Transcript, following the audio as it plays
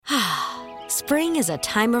Spring is a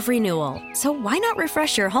time of renewal, so why not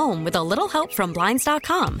refresh your home with a little help from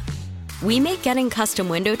Blinds.com? We make getting custom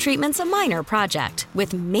window treatments a minor project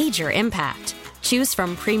with major impact. Choose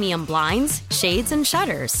from premium blinds, shades, and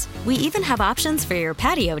shutters. We even have options for your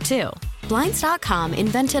patio, too. Blinds.com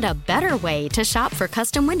invented a better way to shop for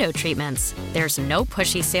custom window treatments. There's no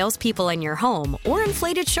pushy salespeople in your home or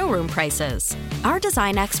inflated showroom prices. Our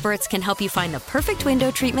design experts can help you find the perfect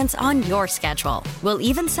window treatments on your schedule. We'll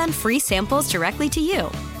even send free samples directly to you.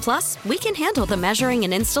 Plus, we can handle the measuring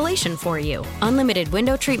and installation for you. Unlimited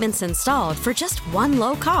window treatments installed for just one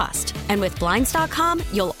low cost. And with Blinds.com,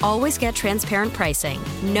 you'll always get transparent pricing.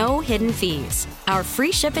 No hidden fees. Our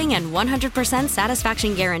free shipping and 100%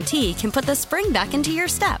 satisfaction guarantee can put the spring back into your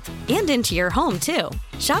step and into your home, too.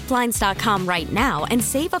 Shop Blinds.com right now and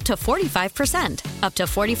save up to 45%. Up to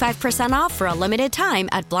 45% off for a limited time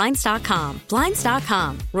at Blinds.com.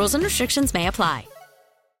 Blinds.com. Rules and restrictions may apply.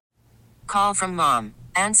 Call from mom.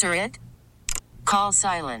 Answer it. Call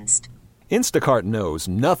silenced. Instacart knows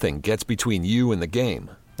nothing gets between you and the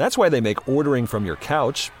game. That's why they make ordering from your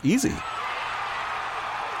couch easy.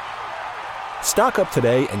 Stock up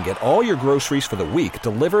today and get all your groceries for the week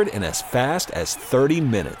delivered in as fast as 30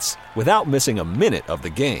 minutes without missing a minute of the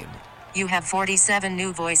game. You have 47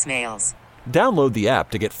 new voicemails. Download the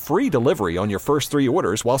app to get free delivery on your first 3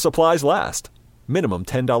 orders while supplies last. Minimum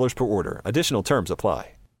 $10 per order. Additional terms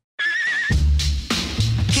apply.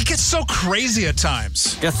 He gets so crazy at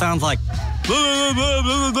times. Just sounds like... You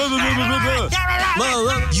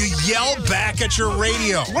yell back at your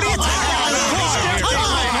radio. What are you talking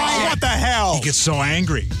about? What the hell? He gets so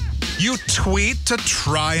angry. You tweet to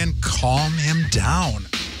try and calm him down.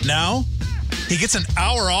 Now, he gets an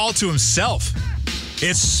hour all to himself.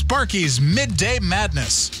 It's Sparky's Midday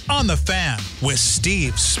Madness on The Fan with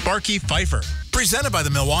Steve Sparky Pfeiffer. Presented by the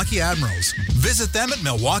Milwaukee Admirals. Visit them at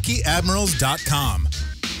MilwaukeeAdmirals.com.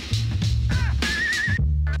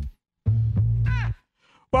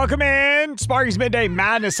 Welcome in. Sparky's Midday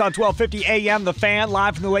Madness on 1250 AM. The Fan,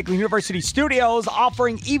 live from the Lakeland University studios,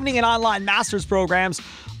 offering evening and online master's programs.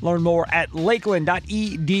 Learn more at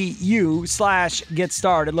lakeland.edu/get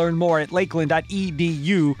started. Learn more at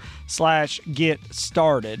lakeland.edu/get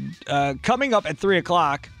started. Coming up at 3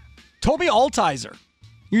 o'clock, Toby Altizer.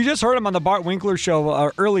 You just heard him on the Bart Winkler show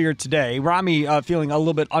earlier today. Rami feeling a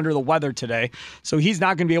little bit under the weather today, so he's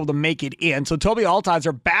not going to be able to make it in. So Toby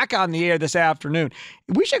Altizer back on the air this afternoon.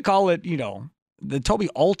 We should call it, the Toby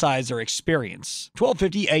Altizer Experience.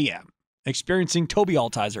 12:50 a.m. Experiencing Toby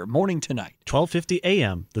Altizer, morning to night. 12:50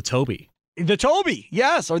 a.m., the Toby. The Toby,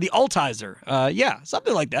 yes, or the Altizer. Yeah,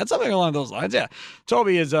 something like that, something along those lines, yeah.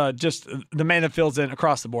 Toby is just the man that fills in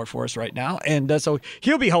across the board for us right now, and so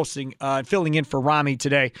he'll be hosting, filling in for Rami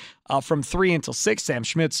today from 3 until 6. Sam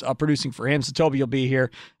Schmidt's producing for him, so Toby will be here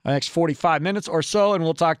the next 45 minutes or so, and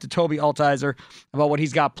we'll talk to Toby Altizer about what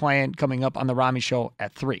he's got planned coming up on the Rami show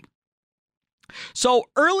at 3. So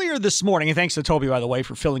earlier this morning, and thanks to Toby, by the way,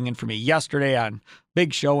 for filling in for me yesterday on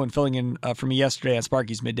Big Show and filling in for me yesterday on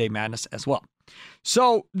Sparky's Midday Madness as well.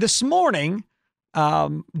 So this morning,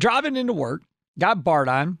 driving into work, got Bart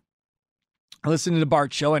on, listening to the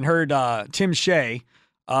Bart show, and heard Tim Shea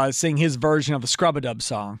sing his version of the Scrub-A-Dub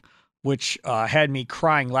song, which had me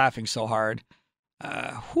crying, laughing so hard.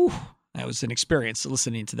 That was an experience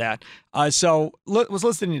listening to that. So was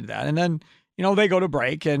listening to that, and then,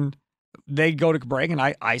 they go to break, and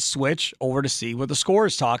I switch over to see what the score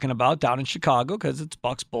is talking about down in Chicago because it's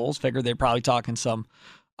Bucks Bulls. Figured they're probably talking some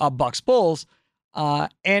Bucks Bulls.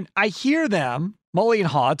 And I hear them, Mully and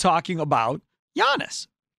Haw, talking about Giannis.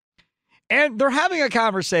 And they're having a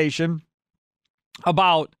conversation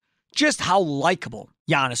about just how likable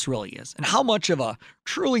Giannis really is and how much of a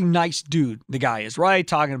truly nice dude the guy is, right?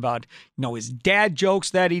 Talking about, his dad jokes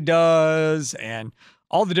that he does and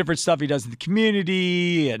all the different stuff he does in the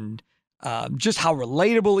community and just how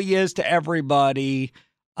relatable he is to everybody.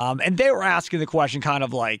 And they were asking the question kind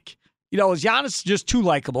of like, is Giannis just too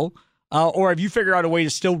likable? Or have you figured out a way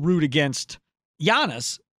to still root against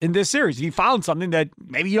Giannis in this series? Have you found something that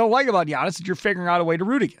maybe you don't like about Giannis that you're figuring out a way to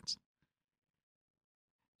root against?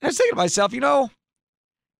 And I was thinking to myself,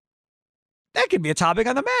 that could be a topic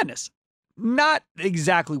on the Madness. Not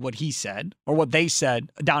exactly what he said or what they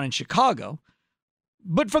said down in Chicago,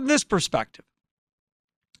 but from this perspective.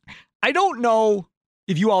 I don't know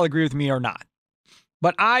if you all agree with me or not,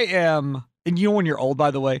 but I am, and when you're old, by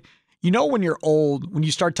the way, when you're old, when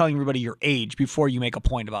you start telling everybody your age before you make a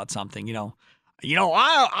point about something,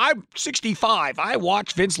 I'm 65. I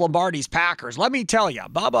watched Vince Lombardi's Packers. Let me tell you,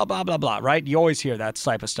 blah, blah, blah, blah, blah, right? You always hear that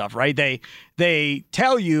type of stuff, right? They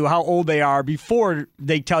tell you how old they are before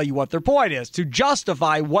they tell you what their point is to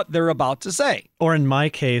justify what they're about to say. Or in my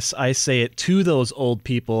case, I say it to those old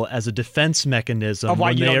people as a defense mechanism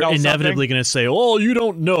when they are inevitably going to say, oh, you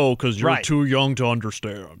don't know because you're too young to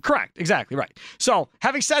understand. Correct. Exactly right. So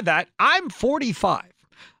having said that, I'm 45.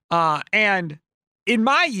 And in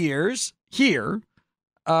my years here,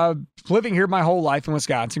 living here my whole life in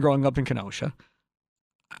Wisconsin, growing up in Kenosha,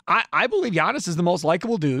 I believe Giannis is the most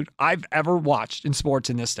likable dude I've ever watched in sports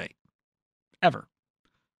in this state. Ever.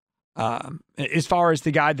 As far as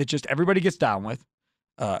the guy that just everybody gets down with,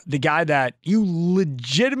 the guy that you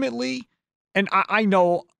legitimately, and I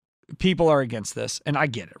know people are against this, and I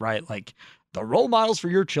get it, right? Like, the role models for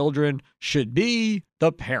your children should be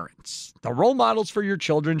the parents. The role models for your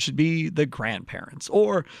children should be the grandparents.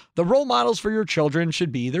 Or the role models for your children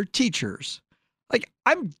should be their teachers. Like,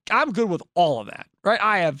 I'm good with all of that, right?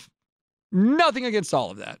 I have nothing against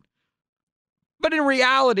all of that. But in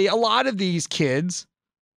reality, a lot of these kids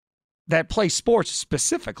that play sports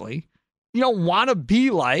specifically, want to be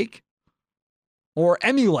like or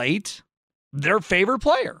emulate their favorite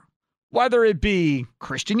player. Whether it be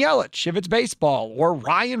Christian Yelich, if it's baseball, or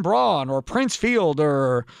Ryan Braun, or Prince Field,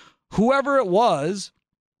 or whoever it was,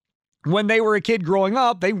 when they were a kid growing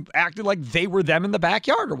up, they acted like they were them in the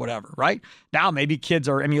backyard or whatever, right? Now maybe kids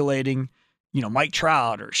are emulating, Mike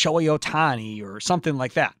Trout or Shohei Ohtani or something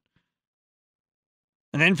like that.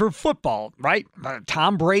 And then for football, right?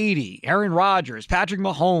 Tom Brady, Aaron Rodgers, Patrick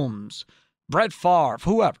Mahomes, Brett Favre,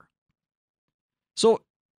 whoever. So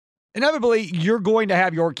inevitably, you're going to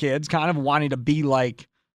have your kids kind of wanting to be like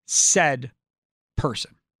said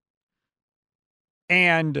person.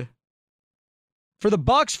 And for the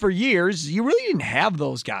Bucks for years, you really didn't have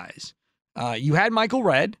those guys. You had Michael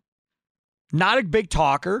Redd, not a big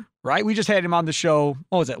talker, right? We just had him on the show.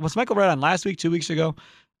 What was it? Was Michael Redd on last week, 2 weeks ago?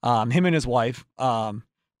 Him and his wife.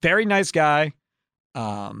 Very nice guy.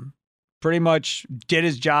 Pretty much did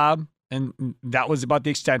his job, and that was about the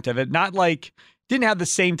extent of it. Not like... Didn't have the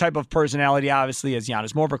same type of personality, obviously, as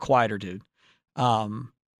Giannis. More of a quieter dude.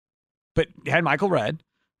 But you had Michael Redd.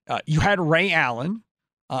 You had Ray Allen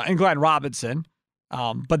and Glenn Robinson.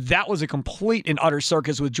 But that was a complete and utter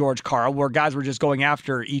circus with George Karl, where guys were just going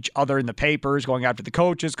after each other in the papers, going after the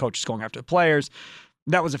coaches going after the players.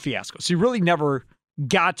 That was a fiasco. So you really never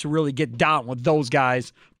got to really get down with those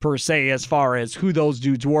guys, per se, as far as who those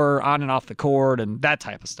dudes were on and off the court and that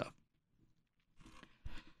type of stuff.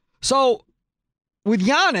 So with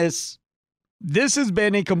Giannis, this has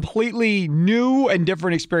been a completely new and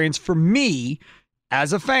different experience for me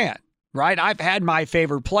as a fan, right? I've had my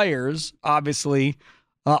favorite players, obviously,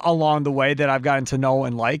 along the way that I've gotten to know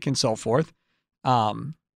and like and so forth.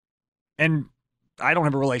 And I don't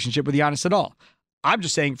have a relationship with Giannis at all. I'm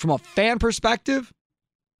just saying from a fan perspective,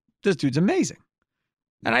 this dude's amazing.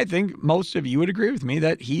 And I think most of you would agree with me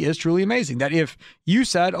that he is truly amazing. That if you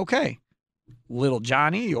said, okay, little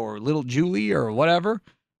Johnny or little Julie or whatever,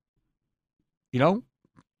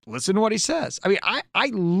 listen to what he says. I mean, I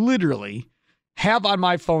literally have on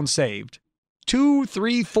my phone saved 2,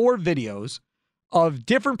 3, 4 videos of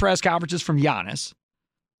different press conferences from Giannis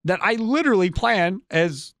that I literally plan,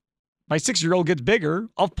 as my 6-year-old gets bigger,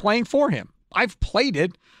 of playing for him. I've played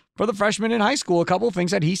it for the freshman in high school, a couple of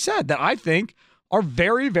things that he said that I think are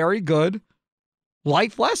very, very good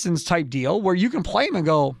life lessons type deal where you can play them and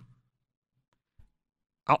go,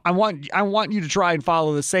 I want you to try and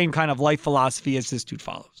follow the same kind of life philosophy as this dude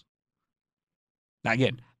follows. Now,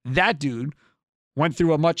 again, that dude went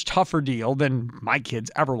through a much tougher deal than my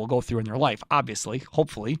kids ever will go through in their life, obviously,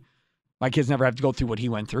 hopefully. My kids never have to go through what he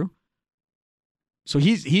went through. So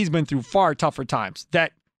he's been through far tougher times.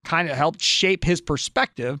 That kind of helped shape his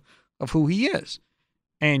perspective of who he is.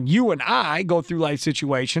 And you and I go through life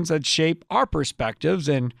situations that shape our perspectives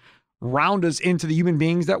and round us into the human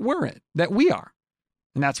beings that we are.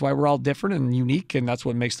 And that's why we're all different and unique, and that's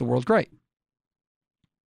what makes the world great.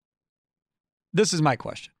 This is my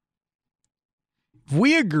question. If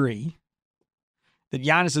we agree that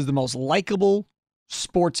Giannis is the most likable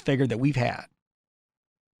sports figure that we've had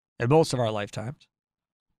in most of our lifetimes,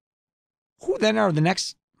 who then are the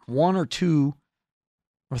next 1 or 2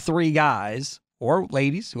 or 3 guys or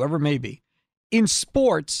ladies, whoever it may be, in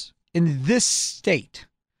sports in this state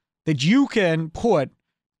that you can put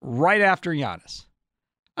right after Giannis?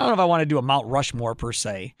 I don't know if I want to do a Mount Rushmore per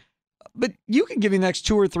se, but you can give me the next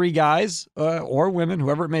 2 or 3 guys or women,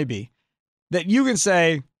 whoever it may be, that you can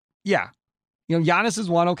say, yeah, Giannis is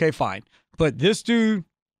one, okay, fine. But this dude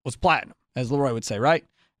was platinum, as Leroy would say, right?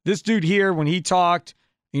 this dude here, when he talked,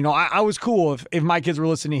 I was cool if my kids were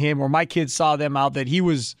listening to him or my kids saw them out that he'd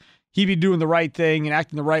be doing the right thing and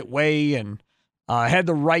acting the right way and had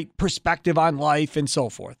the right perspective on life and so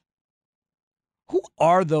forth. Who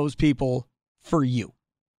are those people for you?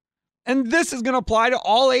 And this is going to apply to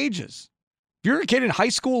all ages. If you're a kid in high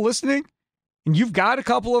school listening and you've got a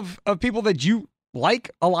couple of people that you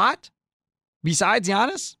like a lot besides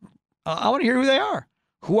Giannis, I want to hear who they are.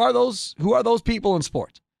 Who are those people in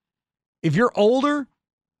sports? If you're older,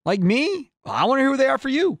 like me, I want to hear who they are for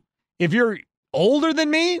you. If you're older than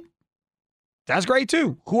me, that's great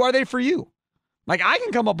too. Who are they for you? Like, I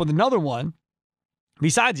can come up with another one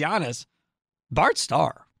besides Giannis, Bart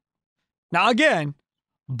Starr. Now, again,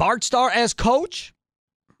 Bart Starr as coach,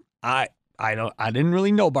 I didn't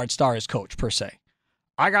really know Bart Starr as coach per se.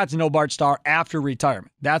 I got to know Bart Starr after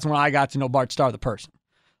retirement. That's when I got to know Bart Starr the person.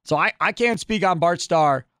 So I can't speak on Bart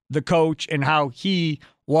Starr, the coach, and how he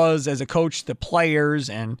was as a coach, the players,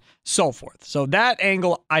 and so forth. So that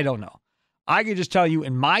angle, I don't know. I can just tell you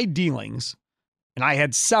in my dealings, and I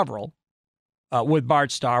had several with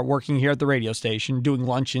Bart Starr working here at the radio station, doing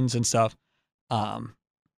luncheons and stuff.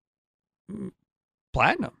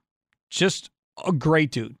 Platinum. Just a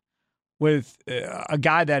great dude with a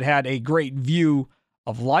guy that had a great view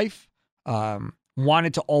of life,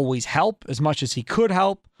 wanted to always help as much as he could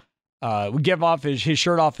help, would give off his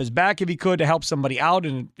shirt off his back if he could to help somebody out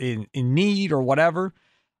in need or whatever. I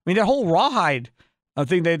mean, that whole Rawhide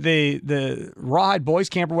thing, the Rawhide Boys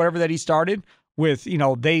Camp or whatever that he started with,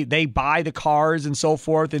 they buy the cars and so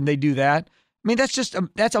forth and they do that. I mean,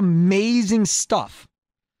 that's amazing stuff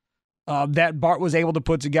that Bart was able to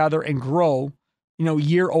put together and grow,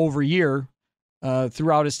 year over year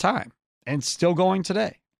throughout his time and still going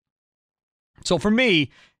today. So for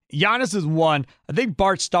me, Giannis is one. I think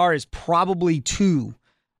Bart Starr is probably two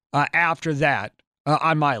after that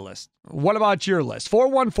on my list. What about your list?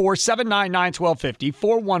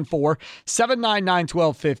 414-799-1250.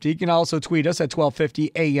 414-799-1250. You can also tweet us at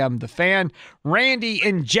 1250 AM The Fan. Randy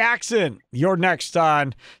in Jackson, you're next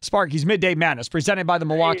on Sparky's Midday Madness, presented by the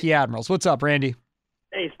Milwaukee Admirals. What's up, Randy?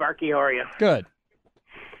 Hey, Sparky, how are you? Good.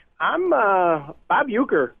 I'm Bob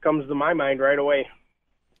Uecker comes to my mind right away.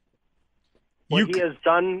 What he has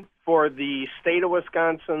done for the state of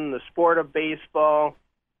Wisconsin, the sport of baseball,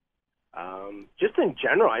 just in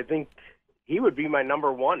general, I think he would be my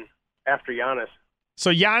number one after Giannis.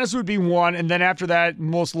 So Giannis would be one, and then after that,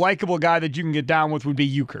 most likable guy that you can get down with would be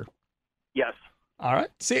Uecker. Yes. All right.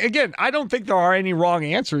 See, again, I don't think there are any wrong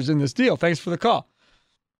answers in this deal. Thanks for the call.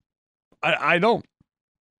 I don't.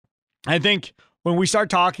 I think when we start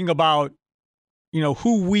talking about,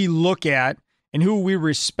 who we look at and who we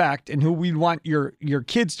respect and who we want your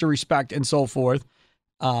kids to respect and so forth,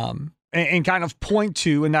 and kind of point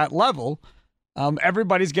to in that level,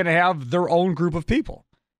 everybody's going to have their own group of people.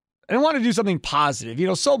 And I want to do something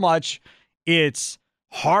positive. So much it's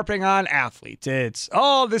harping on athletes. It's,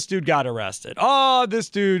 this dude got arrested. This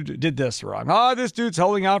dude did this wrong. This dude's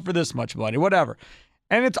holding out for this much money, whatever.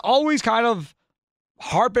 And it's always kind of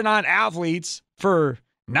harping on athletes for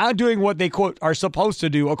not doing what they, quote, are supposed to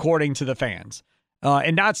do according to the fans,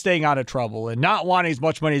 and not staying out of trouble and not wanting as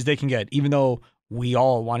much money as they can get, even though we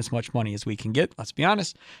all want as much money as we can get, let's be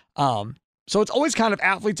honest. So it's always kind of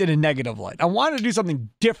athletes in a negative light. I wanted to do something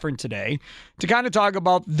different today to kind of talk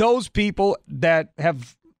about those people that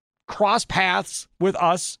have crossed paths with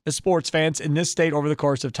us as sports fans in this state over the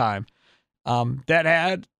course of time, that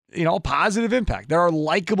had, a positive impact. There are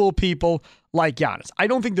likable people like Giannis. I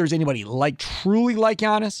don't think there's anybody truly like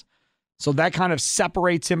Giannis. So that kind of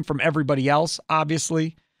separates him from everybody else,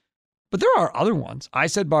 obviously. But there are other ones. I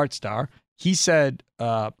said Bart Starr. He said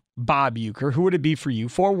Bob Uecker. Who would it be for you?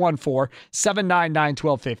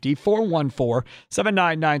 414-799-1250.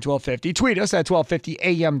 414-799-1250. Tweet us at 1250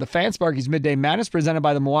 AM The Fan. Sparky's Midday Madness, presented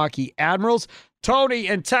by the Milwaukee Admirals. Tony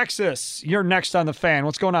in Texas, you're next on The Fan.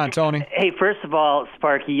 What's going on, Tony? Hey, first of all,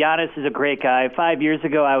 Sparky, Giannis is a great guy. 5 years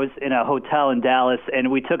ago, I was in a hotel in Dallas, and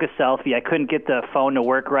we took a selfie. I couldn't get the phone to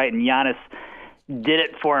work right, and Giannis did it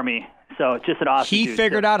for me. So just an awesome dude. He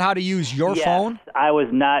figured out how to use your phone? I was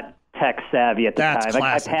not tech savvy at the time.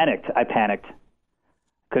 Classic. I panicked.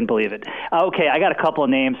 Couldn't believe it. Okay, I got a couple of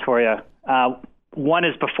names for you. One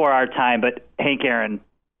is before our time, but Hank Aaron.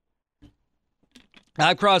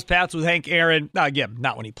 I've crossed paths with Hank Aaron. Again,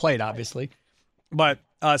 not when he played, obviously, but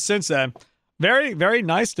since then, very, very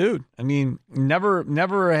nice dude. I mean, never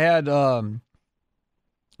had a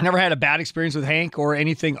bad experience with Hank or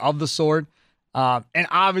anything of the sort, and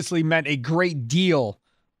obviously meant a great deal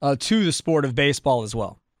to the sport of baseball as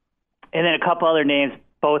well. And then a couple other names,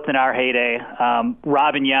 both in our heyday.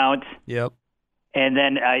 Robin Yount. Yep. And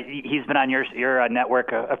then he's been on your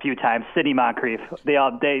network a few times. Sidney Moncrief.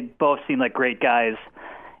 They both seem like great guys,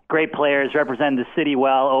 great players, represent the city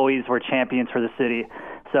well. Always were champions for the city.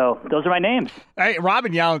 So those are my names. Hey,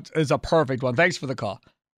 Robin Yount is a perfect one. Thanks for the call.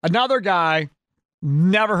 Another guy,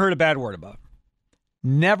 never heard a bad word about.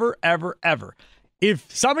 Never, ever, ever.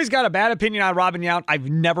 If somebody's got a bad opinion on Robin Yount, I've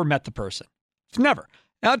never met the person. Never.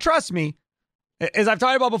 Now, trust me, as I've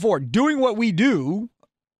talked about before, doing what we do,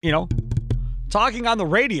 talking on the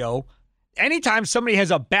radio, anytime somebody has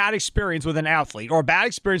a bad experience with an athlete or a bad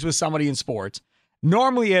experience with somebody in sports,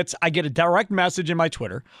 normally I get a direct message in my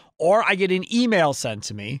Twitter, or I get an email sent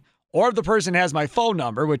to me, or if the person has my phone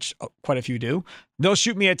number, which quite a few do, they'll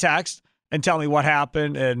shoot me a text and tell me what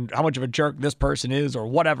happened and how much of a jerk this person is or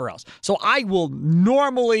whatever else. So I will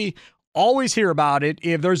normally always hear about it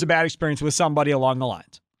if there's a bad experience with somebody along the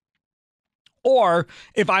lines. Or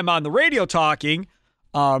if I'm on the radio talking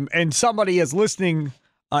and somebody is listening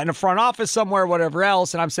in a front office somewhere, whatever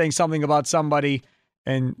else, and I'm saying something about somebody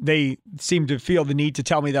and they seem to feel the need to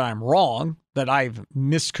tell me that I'm wrong, that I've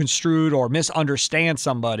misconstrued or misunderstand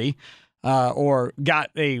somebody or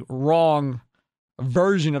got a wrong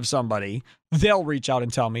version of somebody, they'll reach out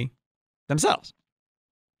and tell me themselves.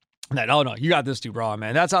 That, oh no, you got this dude wrong,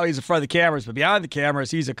 man. That's how he's in front of the cameras, but behind the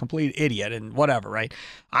cameras, he's a complete idiot and whatever, right?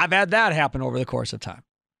 I've had that happen over the course of time.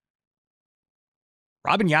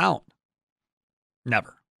 Robin Yount,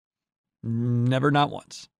 never, not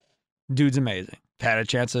once. Dude's amazing. Had a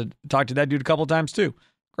chance to talk to that dude a couple times too.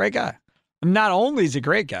 Great guy. Not only is he a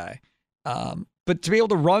great guy, but to be able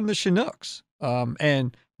to run the Chinooks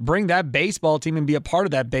and bring that baseball team and be a part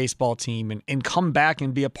of that baseball team and come back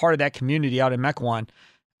and be a part of that community out in Mequon,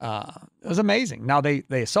 it was amazing. Now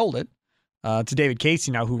they sold it to David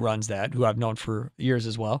Casey now, who runs that, who I've known for years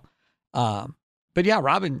as well. But yeah,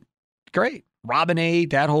 Robin, great.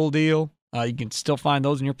 Robinade, that whole deal. You can still find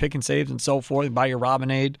those in your pick and saves and so forth. Buy your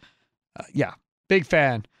Robinade. Yeah, big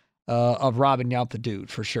fan of Robin Yount, the dude,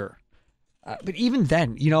 for sure. But even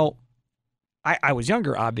then, I was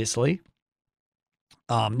younger, obviously.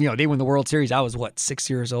 They win the World Series. I was, 6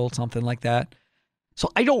 years old, something like that. So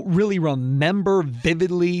I don't really remember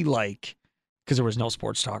vividly, because there was no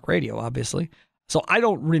sports talk radio, obviously. So I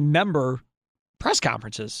don't remember press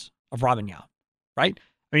conferences of Robin Yount, right?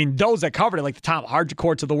 I mean, those that covered it, like the Tom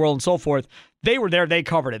Hargicourts of the world and so forth, they were there, they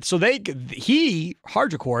covered it. So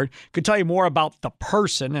Hargicourt, could tell you more about the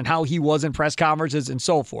person and how he was in press conferences and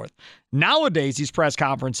so forth. Nowadays, these press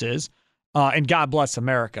conferences, and God bless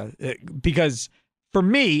America, because for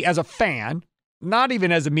me, as a fan, not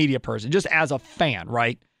even as a media person, just as a fan,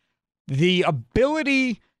 right? The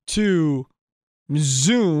ability to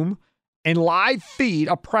Zoom and live feed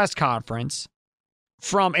a press conference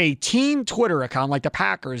from a team Twitter account like the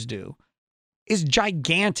Packers do is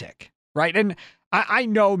gigantic, right? And I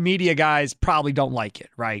know media guys probably don't like it,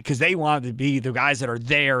 right? Because they want to be the guys that are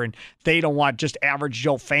there and they don't want just average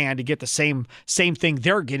Joe fan to get the same thing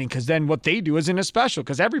they're getting, because then what they do isn't as special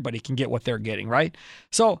because everybody can get what they're getting, right?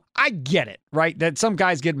 So I get it, right? That some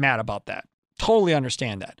guys get mad about that. Totally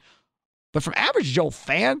understand that. But from average Joe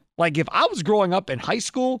fan, if I was growing up in high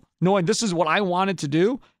school knowing this is what I wanted to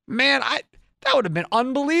do, man, that would have been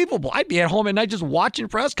unbelievable. I'd be at home at night just watching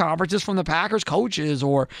press conferences from the Packers coaches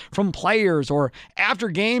or from players, or after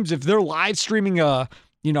games if they're live streaming a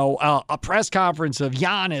press conference of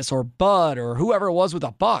Giannis or Bud or whoever it was with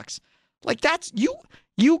the Bucks. That's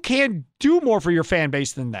you can do more for your fan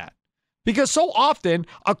base than that. Because so often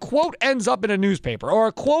a quote ends up in a newspaper or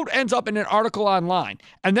a quote ends up in an article online,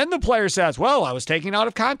 and then the player says, "Well, I was taken out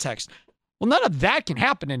of context." Well, none of that can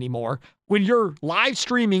happen anymore when you're live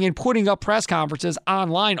streaming and putting up press conferences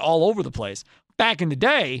online all over the place. Back in the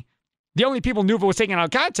day, the only people who knew if it was taken out of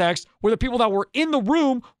context were the people that were in the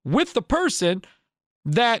room with the person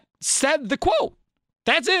that said the quote.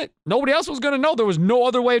 That's it. Nobody else was going to know. There was no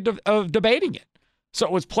other way of debating it. So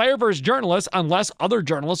it was player versus journalist, unless other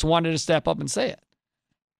journalists wanted to step up and say it.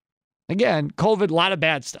 Again, COVID, a lot of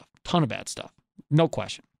bad stuff. Ton of bad stuff. No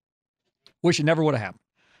question. Wish it never would have happened.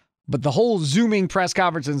 But the whole Zooming press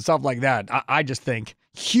conferences and stuff like that, I just think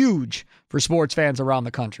huge for sports fans around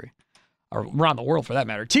the country, or around the world for that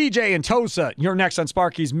matter. TJ and Tosa, you're next on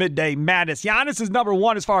Sparky's Midday Madness. Giannis is number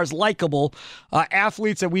one as far as likable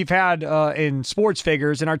athletes that we've had in sports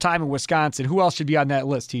figures in our time in Wisconsin. Who else should be on that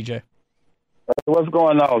list, TJ? What's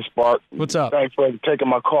going on, Spark? What's up? Thanks for taking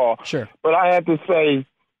my call. Sure. But I have to say,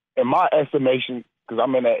 in my estimation, because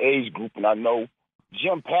I'm in that age group and I know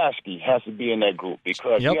Jim Paskey has to be in that group,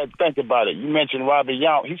 because you have to think about it. You mentioned Robin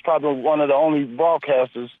Yount. He's probably one of the only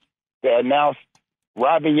broadcasters that announced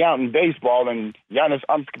Robin Yount in baseball and Giannis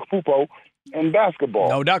Antetokounmpo in basketball.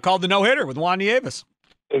 No doubt, called the no-hitter with Juan Nieves.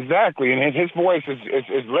 Exactly, and his voice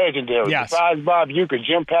is legendary. Yes. Besides Bob Uecker,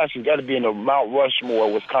 Jim Paschke's got to be in the Mount Rushmore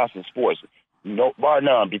of Wisconsin sports, no, bar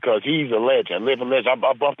none, because he's a legend, living legend.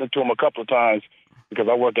 I bumped into him a couple of times because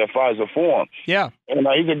I worked at Pfizer Forum. Yeah, and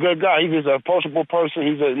he's a good guy. He's just an approachable person.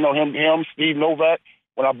 He's him, Steve Novak.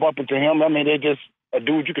 When I bump into him, I mean, they're just a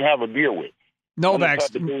dude you can have a beer with. Novak's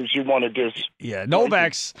the dudes you want to just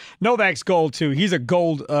Novak's gold too. He's a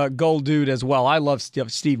gold dude as well. I love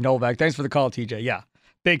Steve Novak. Thanks for the call, TJ. Yeah,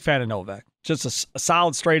 big fan of Novak. Just a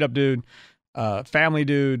solid, straight up dude, family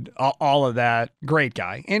dude, all of that. Great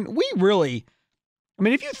guy. And we really, I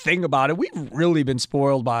mean, if you think about it, we've really been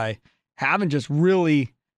spoiled by having just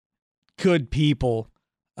really good people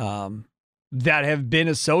that have been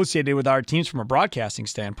associated with our teams from a broadcasting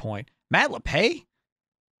standpoint. Matt LePay.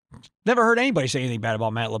 Never heard anybody say anything bad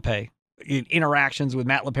about Matt LePay. Interactions with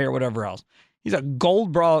Matt LePay or whatever else. He's a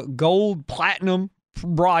gold platinum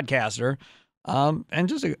broadcaster, and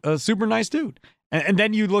just a super nice dude. And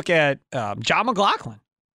then you look at John McLaughlin.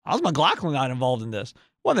 How's McLaughlin not involved in this?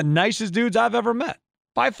 One of the nicest dudes I've ever met,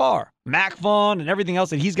 by far. Mac Fun and everything else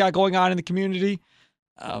that he's got going on in the community.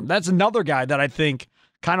 That's another guy that I think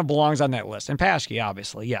kind of belongs on that list. And Paschke,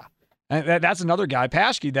 obviously, yeah. And that's another guy,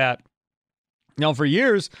 Paschke, that, you know, for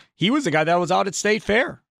years, he was the guy that was out at State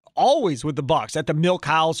Fair, always with the Bucks, at the Milk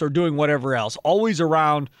House or doing whatever else, always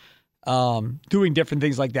around doing different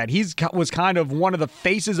things like that. He was kind of one of the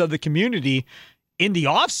faces of the community in the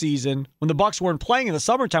offseason when the Bucks weren't playing in the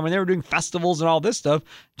summertime, when they were doing festivals and all this stuff.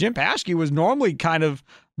 Jim Paschke was normally kind of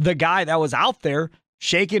the guy that was out there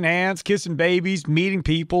shaking hands, kissing babies, meeting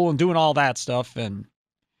people, and doing all that stuff. And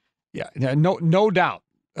yeah, no doubt,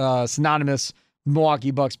 synonymous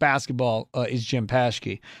Milwaukee Bucks basketball is Jim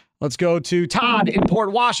Paschke. Let's go to Todd in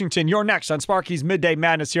Port Washington. You're next on Sparky's Midday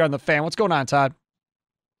Madness here on The Fan. What's going on, Todd?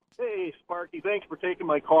 Hey, Sparky. Thanks for taking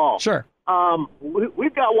my call. Sure.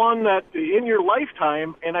 We've got one that in your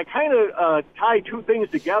lifetime, and I kind of tie two things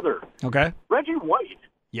together. Okay. Reggie White.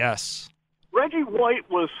 Yes. Reggie White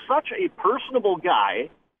was such a personable guy.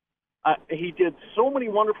 He did so many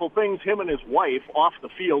wonderful things, him and his wife, off the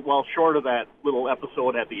field, well, short of that little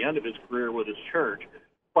episode at the end of his career with his church.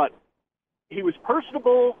 But he was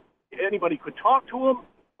personable. Anybody could talk to him.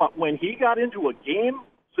 But when he got into a game,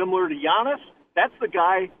 similar to Giannis, that's the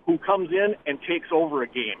guy who comes in and takes over a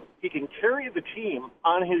game. He can carry the team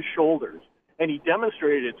on his shoulders, and he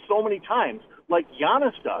demonstrated it so many times, like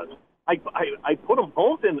Giannis does. I put them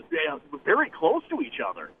both in very close to each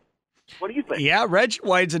other. What do you think? Yeah, Reggie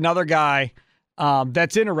White's another guy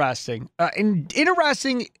that's interesting. And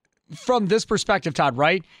interesting from this perspective, Todd,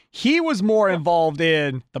 right? He was more involved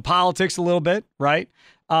in the politics a little bit, right?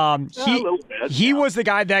 A little bit, he was the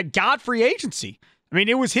guy that got free agency. I mean,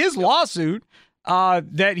 it was his lawsuit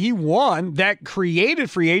that he won that created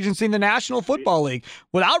free agency in the National Football League.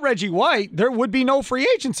 Without Reggie White, there would be no free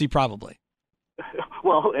agency probably.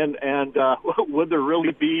 Well, and would there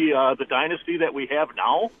really be the dynasty that we have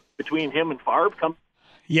now between him and Favre?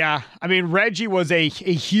 Yeah, I mean, Reggie was a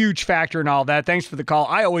huge factor in all that. Thanks for the call.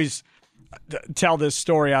 I always tell this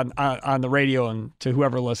story on the radio and to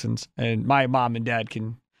whoever listens, and my mom and dad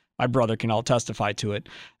my brother can all testify to it.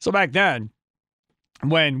 So back then,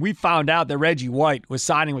 when we found out that Reggie White was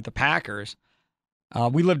signing with the Packers,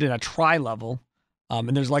 we lived in a tri-level.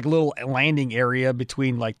 And there's like a little landing area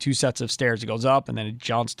between like two sets of stairs. It goes up and then it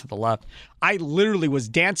jumps to the left. I literally was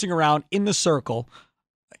dancing around in the circle,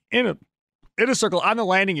 in a circle on the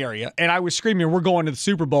landing area, and I was screaming, "We're going to the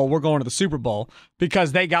Super Bowl! We're going to the Super Bowl!"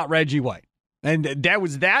 because they got Reggie White. And that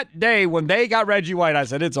was that day when they got Reggie White. I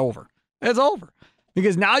said, "It's over. It's over,"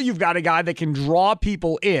 because now you've got a guy that can draw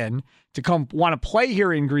people in to come want to play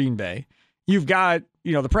here in Green Bay. You've got,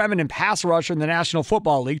 the preeminent pass rusher in the National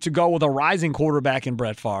Football League to go with a rising quarterback in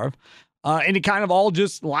Brett Favre. And it kind of all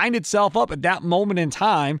just lined itself up at that moment in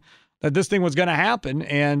time that this thing was going to happen,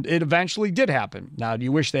 and it eventually did happen. Now, do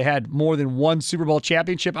you wish they had more than one Super Bowl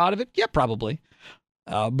championship out of it? Yeah, probably.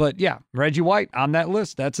 But yeah, Reggie White on that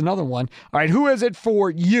list. That's another one. All right, who is it for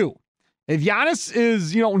you? If Giannis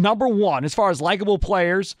is, number one as far as likable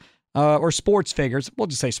players, or sports figures, we'll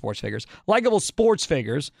just say sports figures, likable sports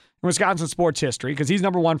figures in Wisconsin sports history, because he's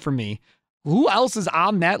number one for me. Who else is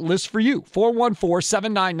on that list for you?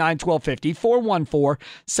 414-799-1250,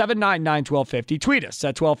 414-799-1250. Tweet us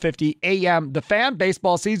at 1250 AM The Fan.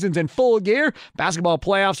 Baseball season's in full gear. Basketball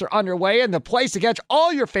playoffs are underway, and the place to catch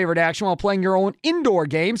all your favorite action while playing your own indoor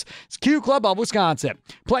games is Q Club of Wisconsin.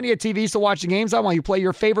 Plenty of TVs to watch the games on while you play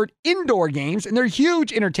your favorite indoor games in their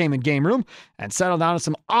huge entertainment game room, and settle down to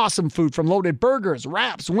some awesome food from loaded burgers,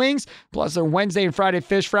 wraps, wings, plus their Wednesday and Friday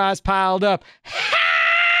fish fries piled up.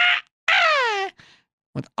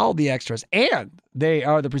 with all the extras. And they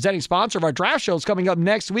are the presenting sponsor of our draft shows coming up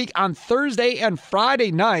next week on Thursday and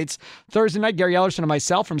Friday nights. Thursday night, Gary Ellerson and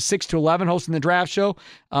myself from 6 to 11 hosting the draft show.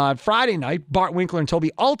 Friday night, Bart Winkler and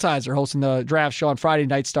Toby Altizer hosting the draft show on Friday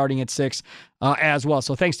night starting at 6 as well.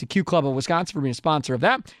 So thanks to Q Club of Wisconsin for being a sponsor of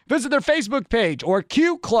that. Visit their Facebook page or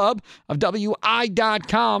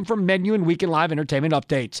QClubofWI.com for menu and weekend live entertainment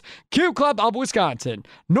updates. Q Club of Wisconsin,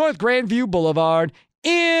 North Grandview Boulevard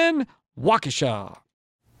in Waukesha.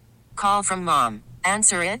 Call from mom.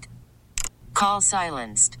 Answer it. Call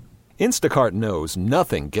silenced. Instacart knows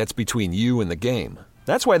nothing gets between you and the game.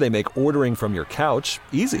 That's why they make ordering from your couch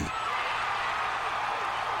easy.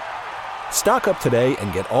 Stock up today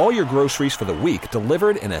and get all your groceries for the week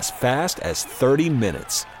delivered in as fast as 30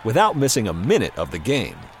 minutes without missing a minute of the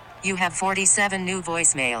game. You have 47 new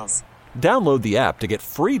voicemails. Download the app to get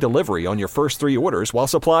free delivery on your first 3 orders while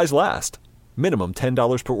supplies last. Minimum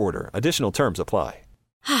 $10 per order. Additional terms apply.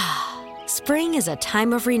 Spring is a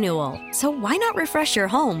time of renewal, so why not refresh your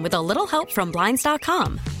home with a little help from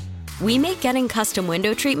Blinds.com? We make getting custom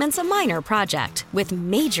window treatments a minor project with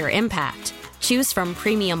major impact. Choose from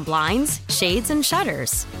premium blinds, shades, and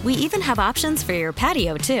shutters. We even have options for your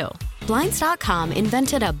patio, too. Blinds.com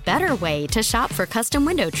invented a better way to shop for custom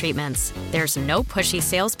window treatments. There's no pushy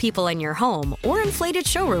salespeople in your home or inflated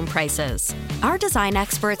showroom prices. Our design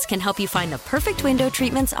experts can help you find the perfect window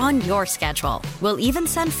treatments on your schedule. We'll even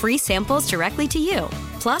send free samples directly to you.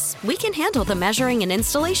 Plus, we can handle the measuring and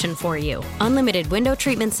installation for you. Unlimited window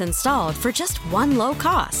treatments installed for just one low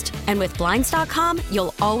cost. And with Blinds.com,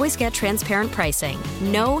 you'll always get transparent pricing.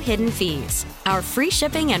 No hidden fees. Our free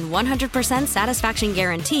shipping and 100% satisfaction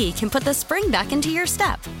guarantee can put the spring back into your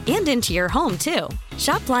step and into your home, too.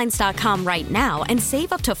 Shop Blinds.com right now and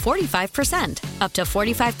save up to 45%. Up to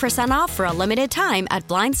 45% off for a limited time at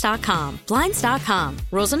Blinds.com. Blinds.com.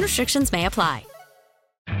 Rules and restrictions may apply.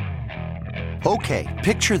 Okay,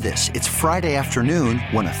 picture this. It's Friday afternoon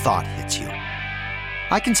when a thought hits you.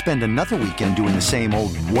 I can spend another weekend doing the same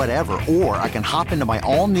old whatever, or I can hop into my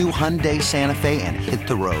all-new Hyundai Santa Fe and hit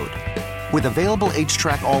the road. With available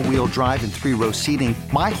H-Track all-wheel drive and 3-row seating,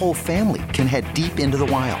 my whole family can head deep into the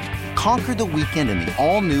wild. Conquer the weekend in the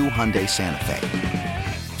all-new Hyundai Santa Fe.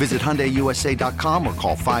 Visit HyundaiUSA.com or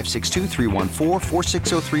call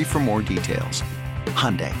 562-314-4603 for more details.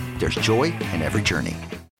 Hyundai, there's joy in every journey.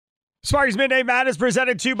 Sparky's Midday Madness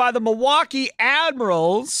presented to you by the Milwaukee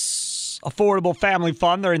Admirals. Affordable family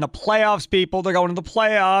fun. They're in the playoffs, people. They're going to the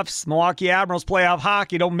playoffs. Milwaukee Admirals playoff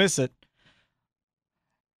hockey. Don't miss it.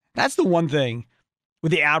 That's the one thing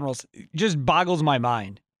with the Admirals. It just boggles my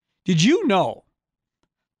mind. Did you know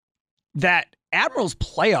that Admirals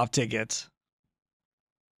playoff tickets,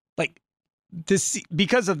 like this,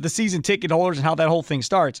 because of the season ticket holders and how that whole thing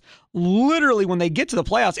starts, literally when they get to the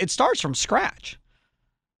playoffs, it starts from scratch.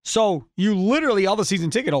 So you literally, all the season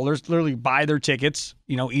ticket holders literally buy their tickets,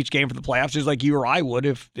 each game for the playoffs, just like you or I would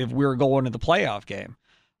if we were going to the playoff game.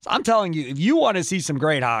 So I'm telling you, if you want to see some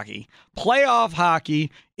great hockey, playoff hockey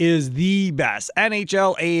is the best.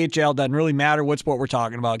 NHL, AHL, doesn't really matter what sport we're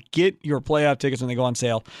talking about. Get your playoff tickets when they go on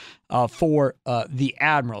sale for the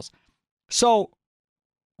Admirals. So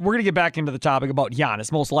we're going to get back into the topic about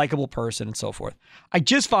Giannis, most likable person and so forth. I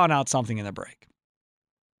just found out something in the break.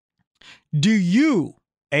 Do you,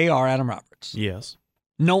 A.R. Adam Roberts, yes,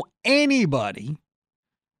 know anybody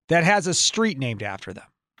that has a street named after them?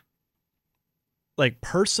 Like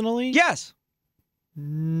personally? Yes.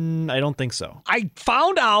 I don't think so. I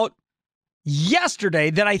found out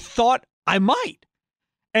yesterday that I thought I might.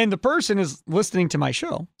 And the person is listening to my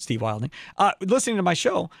show, Steve Wilding, listening to my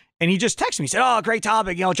show, and he just texted me. He said, oh, great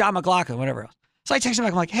topic, John McLaughlin, whatever else. So I texted him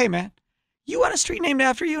back. I'm like, hey, man, you want a street named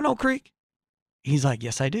after you in Oak Creek? He's like,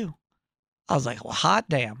 yes, I do. I was like, well, hot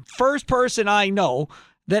damn. First person I know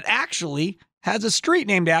that actually has a street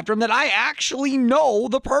named after him, that I actually know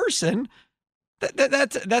the person.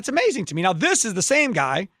 That's amazing to me. Now, this is the same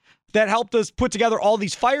guy that helped us put together all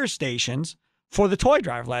these fire stations for the toy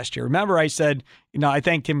drive last year. Remember, I said, I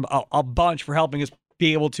thanked him a bunch for helping us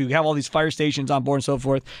be able to have all these fire stations on board and so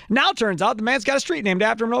forth. Now, it turns out the man's got a street named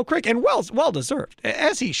after him in Oak Creek, and well deserved,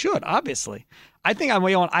 as he should, obviously. I think I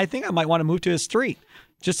might want to move to his street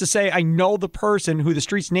just to say I know the person who the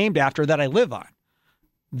street's named after that I live on.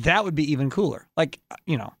 That would be even cooler. Like,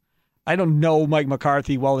 I don't know Mike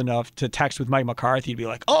McCarthy well enough to text with Mike McCarthy to be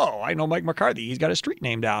like, oh, I know Mike McCarthy. He's got a street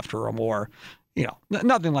named after him, or,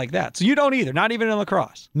 nothing like that. So you don't either, not even in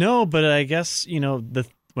lacrosse. No, but I guess,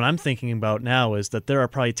 what I'm thinking about now is that there are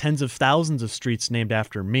probably tens of thousands of streets named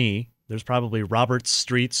after me. There's probably Roberts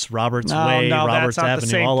Streets, Roberts Way, Roberts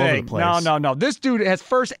Avenue, all over the place. No. This dude has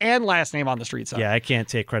first and last name on the street side. Yeah, I can't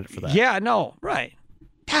take credit for that. Yeah, no, right.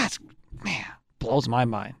 God, man, blows my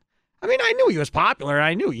mind. I mean, I knew he was popular. And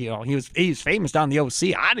I knew, he was famous down the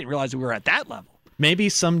OC. I didn't realize we were at that level. Maybe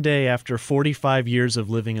someday, after 45 years of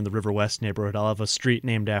living in the River West neighborhood, I'll have a street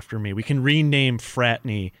named after me. We can rename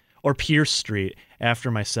Fratney or Pierce Street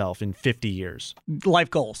after myself in 50 years. Life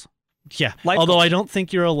goals. Yeah. Life Although goals. I don't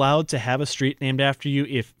think you're allowed to have a street named after you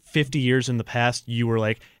if 50 years in the past you were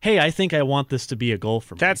like, hey, I think I want this to be a goal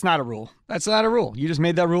for me. That's not a rule. That's not a rule. You just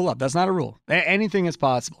made that rule up. That's not a rule. Anything is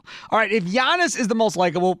possible. All right, if Giannis is the most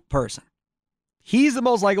likable person, he's the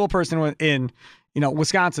most likable person in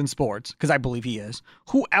Wisconsin sports, because I believe he is.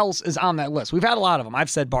 Who else is on that list? We've had a lot of them. I've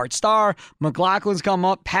said Bart Starr, McLaughlin's come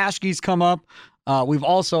up, Paschke's come up. We've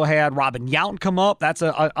also had Robin Yount come up. That's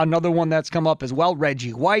another one that's come up as well.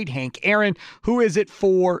 Reggie White, Hank Aaron. Who is it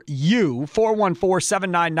for you?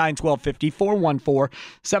 414-799-1250.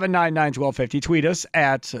 414-799-1250. Tweet us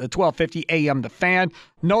at 1250 AM The Fan.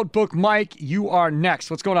 Notebook Mike, you are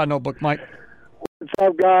next. What's going on, Notebook Mike? What's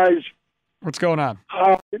up, guys? What's going on?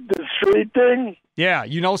 The street thing? Yeah,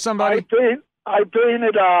 you know somebody? I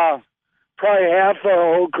painted probably half of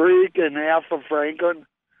Oak Creek and half of Franklin.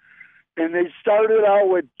 And they started out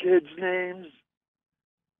with kids' names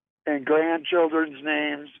and grandchildren's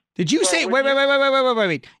names. Did you say,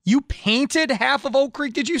 wait. You painted half of Oak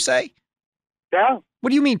Creek, did you say? Yeah. What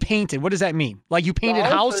do you mean painted? What does that mean? Like you painted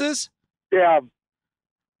houses? Yeah.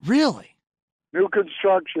 Really? New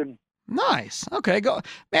construction. Nice. Okay, go.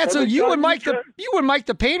 Man, so you and Mike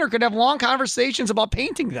the painter could have long conversations about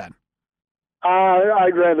painting then.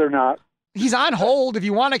 I'd rather not. He's on hold. If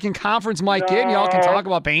you want, I can conference Mike in. Y'all can talk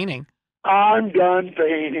about painting. I'm done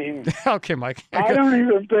painting. Okay, Mike. I don't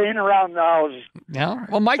even paint around the house. No?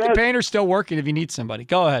 Well, Mike the painter's still working if you need somebody.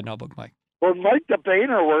 Go ahead, Notebook Mike. Well, Mike the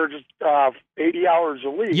painter works 80 hours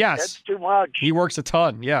a week. Yes. That's too much. He works a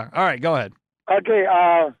ton. Yeah. All right, go ahead. Okay,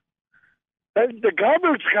 the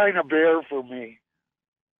cupboard's kind of bare for me.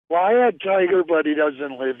 Well, I had Tiger, but he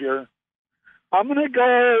doesn't live here. I'm going to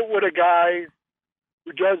go with a guy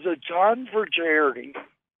who does a ton for charity.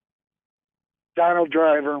 Donald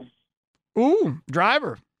Driver. Ooh,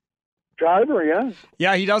 Driver. Driver, yeah.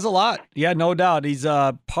 Yeah, he does a lot. Yeah, no doubt. He's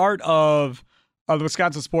part of the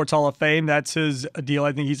Wisconsin Sports Hall of Fame. That's his deal.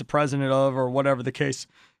 I think he's the president of, or whatever the case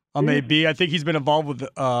may be. I think he's been involved with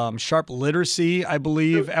Sharp Literacy, I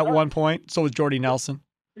believe, at one point. So was Jordy Nelson.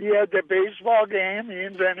 Yeah, the baseball game, he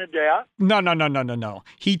invented that. No.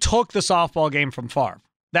 He took the softball game from Favre.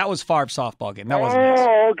 That was Favre's softball game. That wasn't his.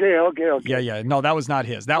 Oh, okay. Yeah. No, that was not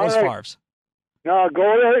his. That was Favre's. No,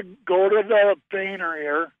 go to the painter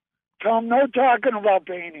here. Tell him no talking about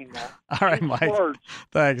painting now. All right, Mike. Sports.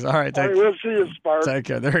 Thanks. All right. We'll see you, Spark. Take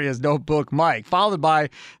care. There he is, Notebook Mike, followed by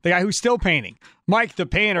the guy who's still painting. Mike the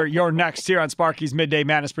painter, you're next here on Sparky's Midday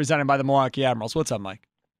Madness presented by the Milwaukee Admirals. What's up, Mike?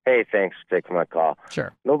 Hey, thanks for taking my call.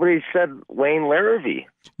 Sure. Nobody said Wayne Larrivee.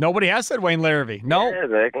 Nobody has said Wayne Larrivee. No. Yeah,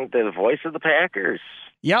 the voice of the Packers.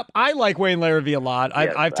 Yep, I like Wayne Larrivee a lot.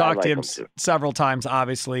 Yes, I've talked to him too. several times,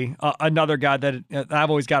 obviously. Another guy that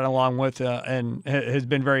I've always gotten along with and has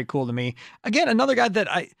been very cool to me. Again, another guy that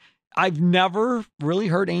I've never really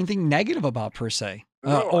heard anything negative about, per se,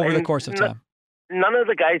 over the course of time. None of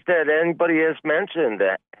the guys that anybody has mentioned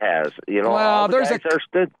has, Well, there's a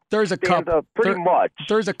couple. Pretty much.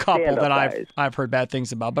 There's a couple that guys. I've heard bad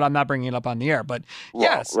things about, but I'm not bringing it up on the air. But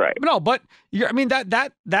yes, right. No, but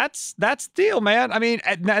that's the deal, man. I mean,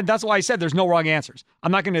 and that's why I said there's no wrong answers.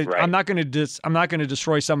 I'm not gonna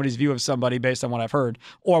destroy somebody's view of somebody based on what I've heard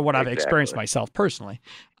or what I've experienced myself personally.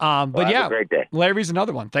 But yeah, have a great day. Larry's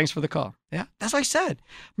another one. Thanks for the call. Yeah, that's what I said.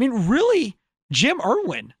 I mean, really, Jim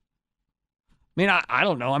Irwin. I mean, I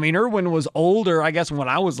don't know. I mean, Irwin was older, I guess, when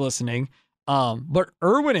I was listening. But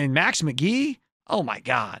Irwin and Max McGee, oh my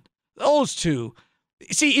God, those two.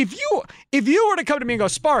 See, if you were to come to me and go,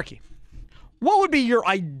 Sparky, what would be your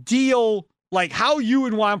ideal, like how you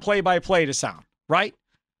would want play-by-play to sound, right?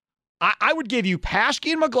 I would give you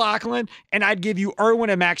Paschke and McLaughlin, and I'd give you Irwin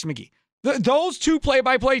and Max McGee. Those two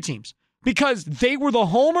play-by-play teams, because they were the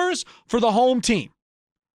homers for the home team.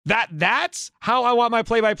 That's how I want my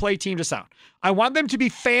play-by-play team to sound. I want them to be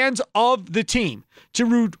fans of the team, to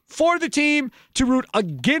root for the team, to root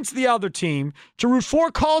against the other team, to root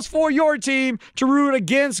for calls for your team, to root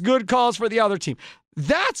against good calls for the other team.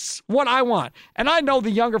 That's what I want. And I know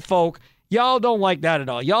the younger folk, y'all don't like that at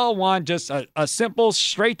all. Y'all want just a simple,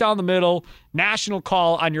 straight down the middle, national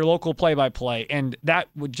call on your local play-by-play, and that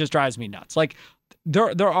just drives me nuts. Like,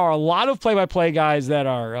 there are a lot of play-by-play guys that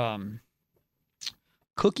are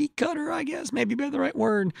cookie cutter, I guess, maybe be the right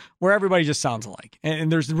word, where everybody just sounds alike.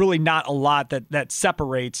 And there's really not a lot that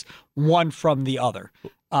separates one from the other.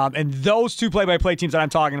 And those two play-by-play teams that I'm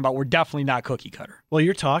talking about were definitely not cookie cutter. Well,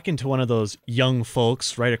 you're talking to one of those young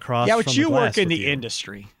folks right across from the glass. Yeah, but you work in the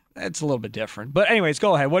industry. It's a little bit different. But anyways,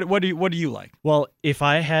 go ahead. What do you like? Well, if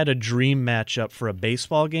I had a dream matchup for a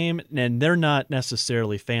baseball game, and they're not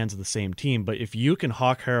necessarily fans of the same team, but if you and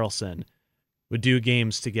Hawk Harrelson would do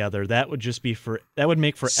games together, that would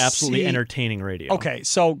make for absolutely entertaining radio. Okay,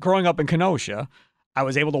 so growing up in Kenosha, I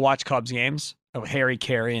was able to watch Cubs games with Harry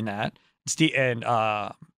Carey and that.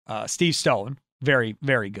 Steve Stone, very,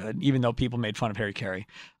 very good, even though people made fun of Harry Carey.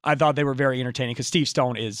 I thought they were very entertaining because Steve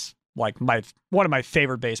Stone is like one of my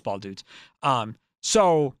favorite baseball dudes.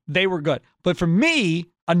 So they were good. But for me,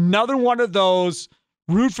 another one of those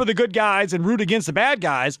root for the good guys and root against the bad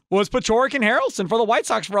guys was Paciorek and Harrelson for the White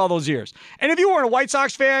Sox for all those years. And if you weren't a White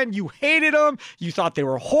Sox fan, you hated them. You thought they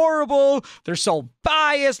were horrible. They're so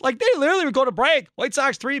biased. Like, they literally would go to break. White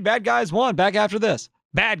Sox 3, bad guys 1, back after this.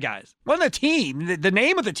 Bad guys. Wasn't the team, the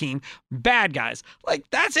name of the team, bad guys. Like,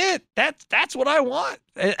 that's it. That's what I want.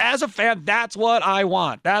 As a fan, that's what I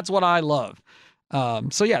want. That's what I love.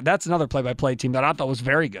 So yeah, that's another play-by-play team that I thought was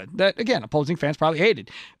very good. That, again, opposing fans probably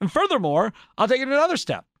hated. And furthermore, I'll take it another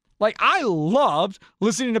step. Like, I loved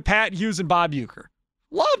listening to Pat Hughes and Bob Uecker.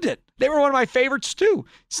 Loved it. They were one of my favorites too.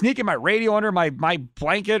 Sneaking my radio under my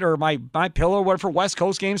blanket or my pillow or whatever for West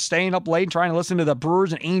Coast games, staying up late and trying to listen to the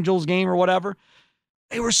Brewers and Angels game or whatever.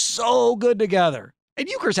 They were so good together. And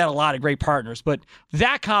Euchre's had a lot of great partners, but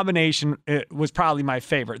that combination was probably my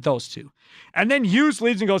favorite, those two. And then Hughes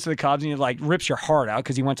leaves and goes to the Cubs, and he like rips your heart out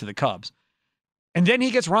because he went to the Cubs. And then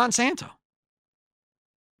he gets Ron Santo.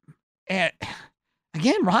 And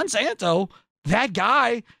again, Ron Santo, that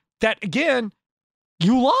guy that, again,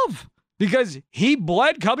 you love because he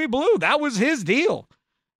bled Cubby Blue. That was his deal.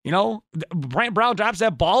 You know, Brant Brown drops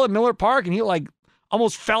that ball at Miller Park, and he like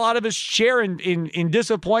almost fell out of his chair in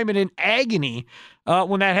disappointment and agony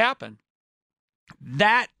when that happened.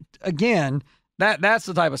 That, again, that's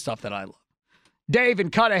the type of stuff that I love. Dave in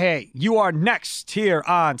Cudahy, you are next here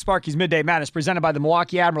on Sparky's Midday Madness, presented by the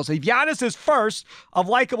Milwaukee Admirals. If Giannis is first of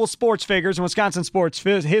likable sports figures in Wisconsin sports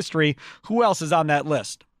history, who else is on that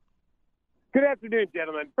list? Good afternoon,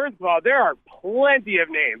 gentlemen. First of all, there are plenty of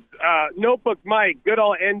names. Notebook Mike, good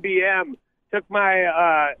old NBM, took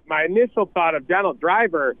my initial thought of Donald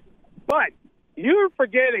Driver, but you're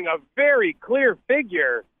forgetting a very clear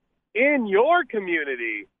figure in your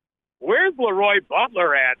community. Where's Leroy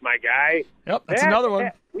Butler at, my guy? Yep, that's another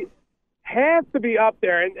one. Has to be up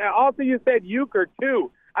there. And also you said Uecker,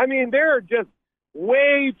 too. I mean, there are just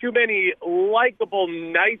way too many likable,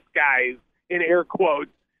 nice guys, in air quotes,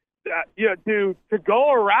 to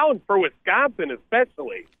go around for Wisconsin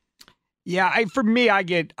especially. Yeah, for me, I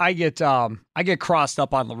get crossed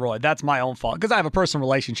up on Leroy. That's my own fault because I have a personal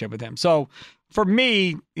relationship with him. So for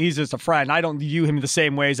me, he's just a friend. I don't view him the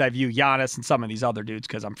same way as I view Giannis and some of these other dudes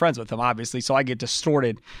because I'm friends with him, obviously. So I get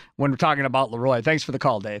distorted when we're talking about Leroy. Thanks for the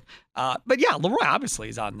call, Dave. But yeah, Leroy obviously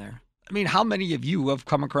is on there. I mean, how many of you have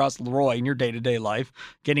come across Leroy in your day-to-day life,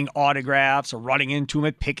 getting autographs or running into him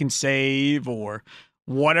at Pick and Save or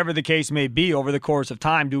whatever the case may be over the course of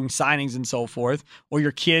time, doing signings and so forth, or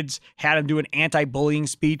your kids had him do an anti-bullying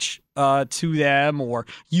speech to them, or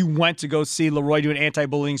you went to go see Leroy do an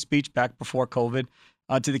anti-bullying speech back before COVID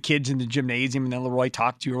to the kids in the gymnasium, and then Leroy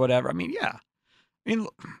talked to you or whatever. I mean, yeah. I mean,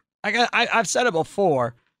 I've said it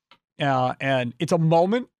before, and it's a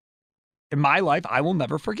moment in my life I will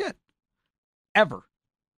never forget, ever.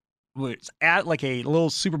 It's at like a little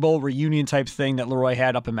Super Bowl reunion type thing that Leroy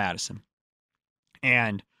had up in Madison.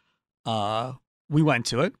 And we went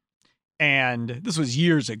to it, and this was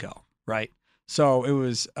years ago, right? So it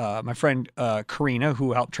was my friend Karina,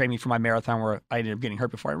 who helped train me for my marathon where I ended up getting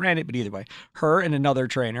hurt before I ran it, but either way, her and another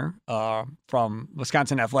trainer from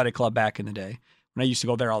Wisconsin Athletic Club back in the day, when I used to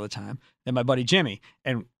go there all the time, and my buddy Jimmy,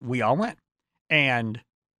 and we all went. And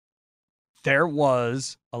there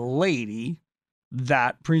was a lady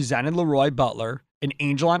that presented Leroy Butler an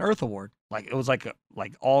Angel on Earth Award. Like, it was like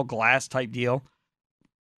all glass type deal.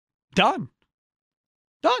 Done.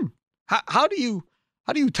 How do you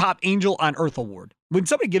top Angel on Earth Award? When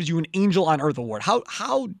somebody gives you an Angel on Earth Award,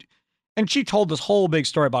 how and she told this whole big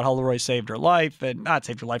story about how Leroy saved her life, and not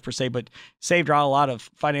saved her life per se, but saved her out a lot of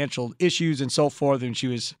financial issues and so forth, and she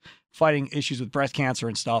was fighting issues with breast cancer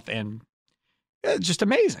and stuff, and it's just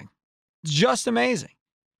amazing. Just amazing.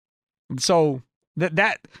 And so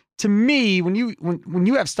that to me, when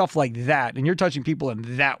you have stuff like that and you're touching people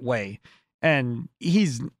in that way, and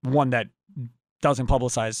he's one that doesn't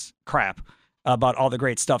publicize crap about all the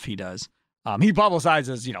great stuff he does. He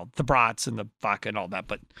publicizes, the brats and the vodka and all that,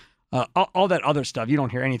 but all that other stuff, you don't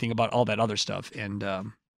hear anything about all that other stuff. And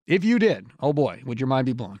if you did, oh boy, would your mind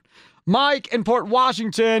be blown. Mike in Port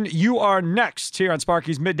Washington, you are next here on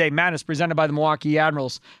Sparky's Midday Madness, presented by the Milwaukee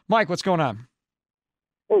Admirals. Mike, what's going on?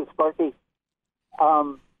 Hey, Sparky.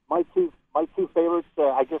 My two favorites,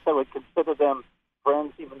 I guess I would consider them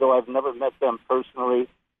friends, even though I've never met them personally,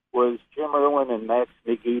 was Jim Irwin and Max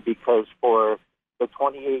McGee, because for the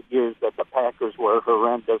 28 years that the Packers were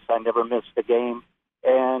horrendous, I never missed a game.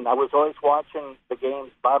 And I was always watching the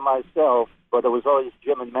games by myself, but it was always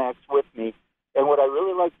Jim and Max with me. And what I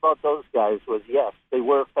really liked about those guys was, yes, they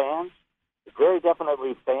were fans, very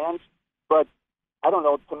definitely fans, but I don't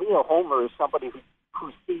know, to me a homer is somebody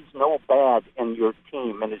who sees no bad in your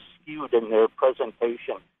team and is skewed in their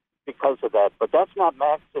presentation because of that. But that's not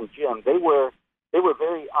Max and Jim. They were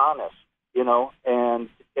very honest, and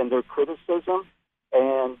in their criticism,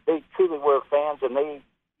 and they truly were fans, and they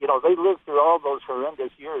lived through all those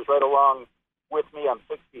horrendous years right along with me. I'm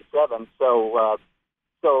 67, so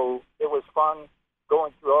it was fun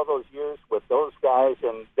going through all those years with those guys,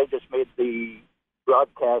 and they just made the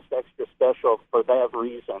broadcast extra special for that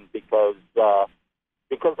reason, because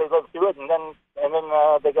they lived through it, and then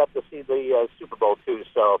they got to see the Super Bowl too.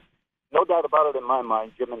 So no doubt about it in my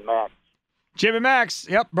mind, Jim and Max. Jim and Max,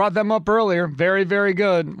 yep, brought them up earlier. Very, very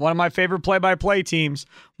good. One of my favorite play-by-play teams,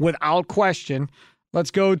 without question.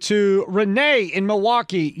 Let's go to Renee in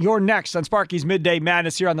Milwaukee. You're next on Sparky's Midday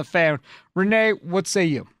Madness here on the Fan. Renee, what say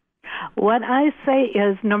you? What I say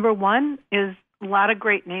is, number one, is a lot of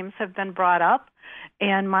great names have been brought up,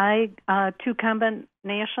 and my two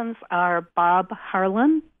combinations are Bob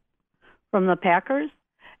Harlan from the Packers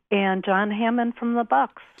and John Hammond from the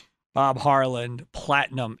Bucks. Bob Harlan,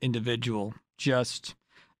 platinum individual.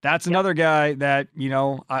 That's another guy that,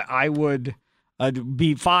 I would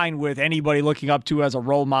be fine with anybody looking up to as a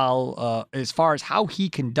role model as far as how he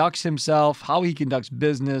conducts himself, how he conducts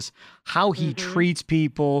business, how he treats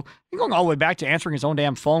people. Going all the way back to answering his own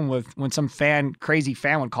damn phone when some crazy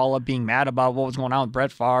fan would call up being mad about what was going on with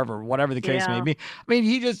Brett Favre or whatever the case may be. I mean,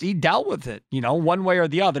 he dealt with it, one way or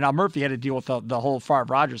the other. Now, Murphy had to deal with the whole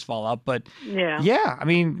Favre-Rodgers fallout, but I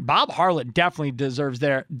mean, Bob Harlan definitely deserves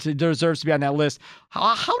to be on that list.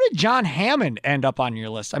 How did John Hammond end up on your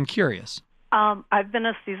list? I'm curious. I've been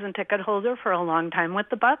a season ticket holder for a long time with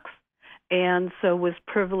the Bucks, and so was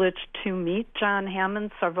privileged to meet John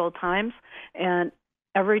Hammond several times. And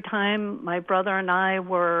every time my brother and I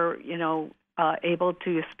were, able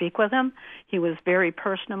to speak with him, he was very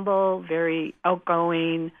personable, very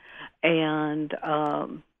outgoing, and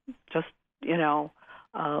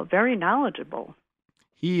very knowledgeable.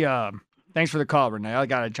 Thanks for the call, Renee. I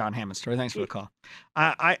got a John Hammond story. Thanks for the call.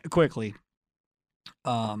 I quickly.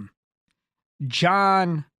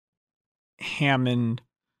 John Hammond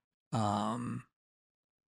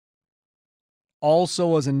also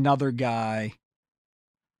was another guy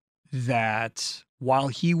that, while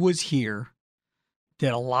he was here,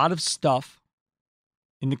 did a lot of stuff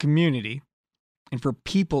in the community and for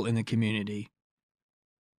people in the community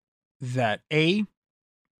that, A,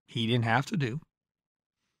 he didn't have to do,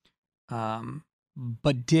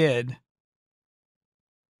 but did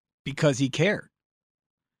because he cared.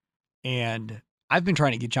 And I've been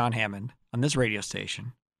trying to get John Hammond on this radio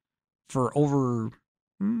station for over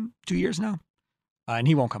 2 years now, and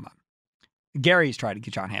he won't come on. Gary's tried to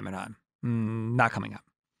get John Hammond on, not coming up.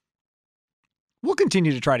 We'll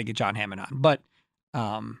continue to try to get John Hammond on, but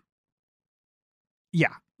I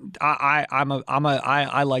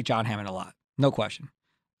like John Hammond a lot, no question.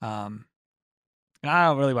 And I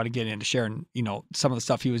don't really want to get into sharing, some of the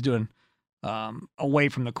stuff he was doing away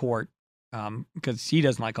from the court. Because he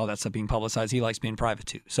doesn't like all that stuff being publicized. He likes being private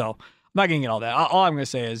too. So I'm not going to get all that. All I'm going to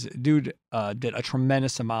say is dude did a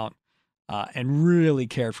tremendous amount and really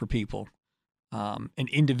cared for people and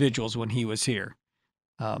individuals when he was here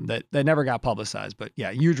that never got publicized. But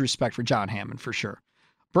yeah, huge respect for John Hammond for sure.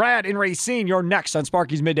 Brad in Racine, you're next on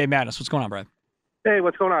Sparky's Midday Madness. What's going on, Brad? Hey,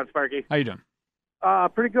 what's going on, Sparky? How you doing?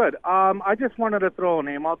 Pretty good. I just wanted to throw a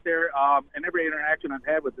name out there. And every interaction I've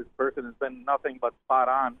had with this person has been nothing but spot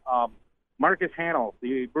on. Marcus Hannell,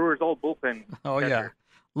 the Brewers' old bullpen. Oh, catcher. Yeah.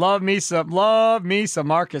 Love me some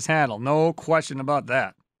Marcus Hannell. No question about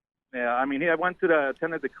that. Yeah, I mean, I went to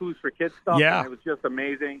attended the Coups for Kids stuff, and it was just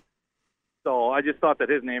amazing. So I just thought that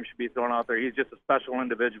his name should be thrown out there. He's just a special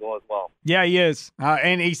individual as well. Yeah, he is.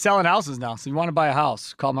 And he's selling houses now. So if you want to buy a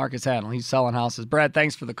house, call Marcus Hannell. He's selling houses. Brad,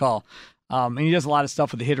 thanks for the call. And he does a lot of stuff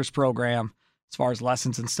with the hitters program as far as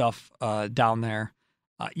lessons and stuff down there.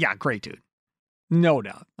 Great dude. No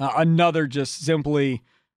doubt. Another just simply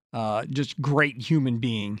just great human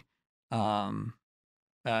being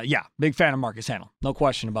Big fan of Marcus Hamill. No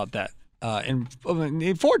question about that. And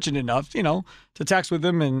fortunate enough, to text with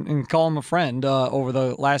him and call him a friend over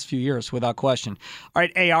the last few years, without question. All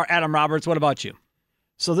right, AR, Adam Roberts, what about you?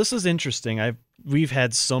 So this is interesting. We've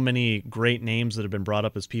had so many great names that have been brought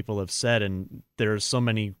up, as people have said, and there's so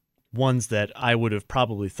many ones that I would have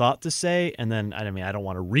probably thought to say, and then, I don't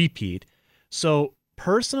want to repeat. So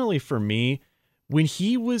personally for me, when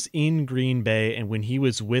he was in Green Bay and when he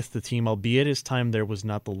was with the team, albeit his time there was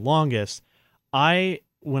not the longest,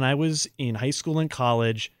 when I was in high school and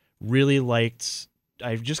college,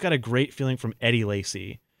 I've just got a great feeling from Eddie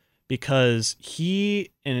Lacy, because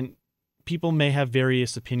and people may have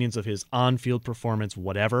various opinions of his on-field performance,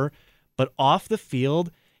 whatever, but off the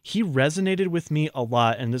field, he resonated with me a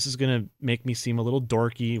lot, and this is going to make me seem a little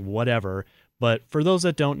dorky, whatever, but for those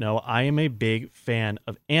that don't know, I am a big fan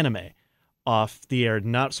of anime off the air,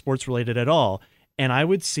 not sports-related at all, and I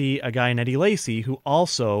would see a guy in Eddie Lacy who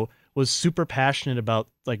also was super passionate about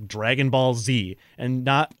like Dragon Ball Z and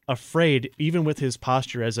not afraid, even with his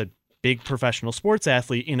posture as a big professional sports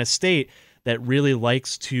athlete in a state that really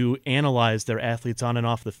likes to analyze their athletes on and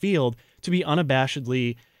off the field, to be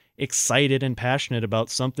unabashedly excited and passionate about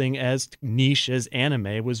something as niche as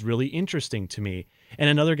anime was really interesting to me. And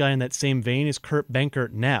another guy in that same vein is Kurt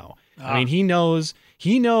Benkert now. I mean, he knows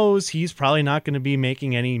he's probably not going to be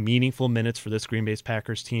making any meaningful minutes for this Green Bay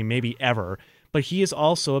Packers team, maybe ever. But he is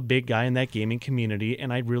also a big guy in that gaming community,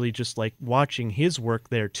 and I really just like watching his work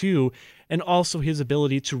there too, and also his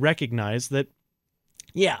ability to recognize that,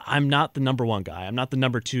 yeah, I'm not the number one guy, I'm not the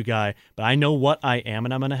number two guy, but I know what I am,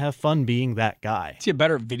 and I'm going to have fun being that guy. Is he a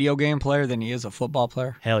better video game player than he is a football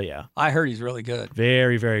player? Hell yeah. I heard he's really good.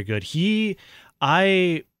 Very, very good.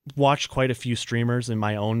 I watch quite a few streamers in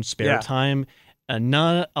my own spare time,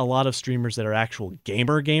 not a lot of streamers that are actual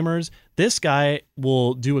gamers. This guy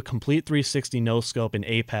will do a complete 360 no-scope in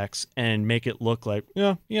Apex and make it look like,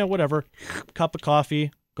 whatever. Cup of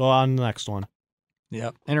coffee, go on to the next one.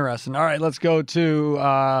 Yep, interesting. All right, let's go to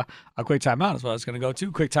a quick timeout is what I was going to go to.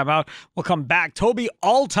 Quick timeout. We'll come back. Toby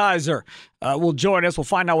Altizer will join us. We'll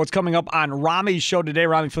find out what's coming up on Rami's show today.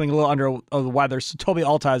 Rami feeling a little under the weather, so Toby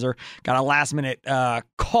Altizer got a last-minute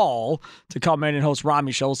call to come in and host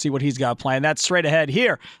Rami's show. We'll see what he's got planned. That's straight ahead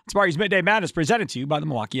here. Sparky's Midday Madness presented to you by the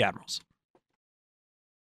Milwaukee Admirals.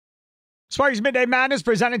 Sparky's Midday Madness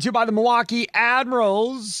presented to you by the Milwaukee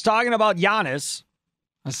Admirals. Talking about Giannis.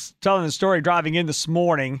 I was telling the story driving in this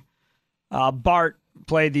morning. Bart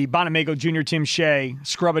played the Bonamago Jr. Tim Shea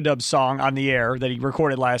Scrub-A-Dub song on the air that he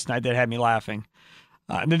recorded last night that had me laughing.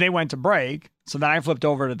 And then they went to break. So then I flipped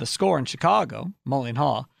over to the Score in Chicago, Mullion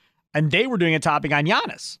Hall, and they were doing a topic on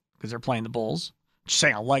Giannis because they're playing the Bulls, just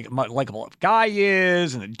saying how likable a guy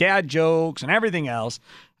is and the dad jokes and everything else.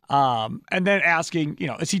 And then asking,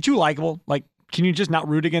 is he too likable? Like, can you just not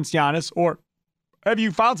root against Giannis? Or have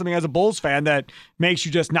you found something as a Bulls fan that makes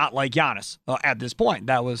you just not like Giannis at this point?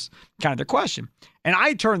 That was kind of the question. And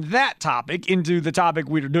I turned that topic into the topic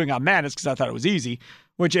we were doing on Madness because I thought it was easy,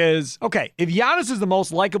 which is, okay, if Giannis is the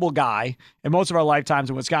most likable guy in most of our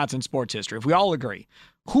lifetimes in Wisconsin sports history, if we all agree,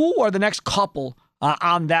 who are the next couple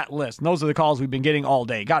on that list? And those are the calls we've been getting all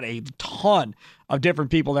day. Got a ton of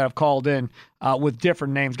different people that have called in with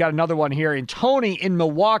different names. Got another one here in Tony in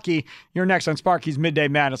Milwaukee. You're next on Sparky's Midday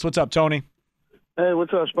Madness. What's up, Tony? Hey,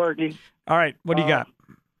 what's up, Sparky? All right, what do you got?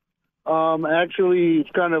 Actually, it's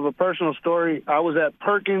kind of a personal story. I was at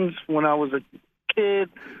Perkins when I was a kid,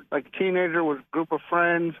 like a teenager, with a group of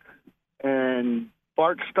friends, and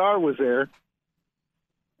Bart Starr was there.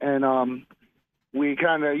 And we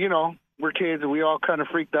kind of, we're kids, and we all kind of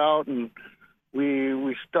freaked out, and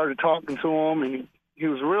we started talking to him, and he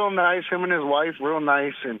was real nice, him and his wife, real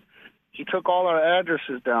nice, and he took all our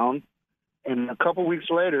addresses down, and a couple weeks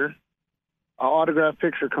later, an autographed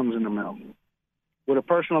picture comes in the mail with a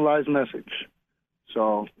personalized message.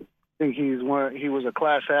 So I think he was a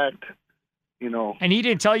class act, And he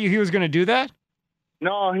didn't tell you he was going to do that?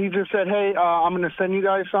 No, he just said, hey, I'm going to send you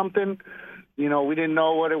guys something. We didn't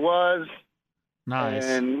know what it was. Nice.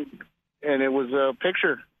 And it was a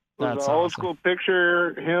picture. It was That's an awesome. old school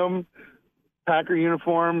picture, him, Packer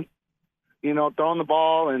uniform, throwing the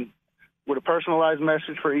ball, and with a personalized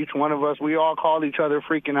message for each one of us. We all called each other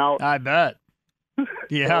freaking out. I bet.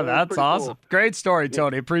 Yeah, that's awesome. Cool. Great story,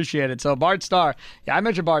 Tony. Appreciate it. So Bart Starr. Yeah, I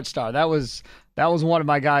mentioned Bart Starr. That was one of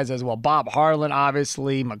my guys as well. Bob Harlan,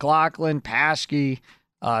 obviously, McLaughlin, Paschke.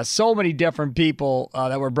 So many different people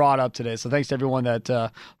that were brought up today. So thanks to everyone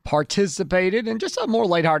that participated in just a more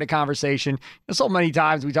lighthearted conversation. So many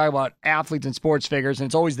times we talk about athletes and sports figures, and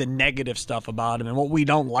it's always the negative stuff about them and what we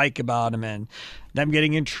don't like about them and them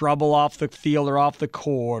getting in trouble off the field or off the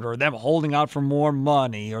court, or them holding out for more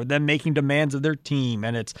money, or them making demands of their team.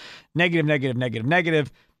 And it's negative, negative, negative,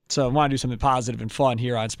 negative. So I want to do something positive and fun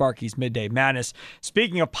here on Sparky's Midday Madness.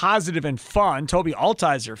 Speaking of positive and fun, Toby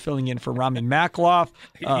Altizer filling in for Ramin Makloff.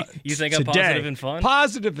 You think I'm positive and fun?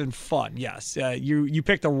 Positive and fun, yes. You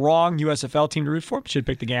picked the wrong USFL team to root for. Should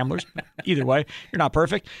pick the Gamblers. Either way, you're not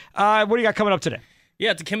perfect. What do you got coming up today?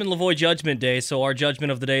 Yeah, it's a Kim and Lavoie Judgment Day, so our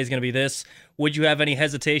judgment of the day is going to be this. Would you have any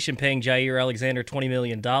hesitation paying Jair Alexander $20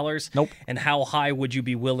 million? Nope. And how high would you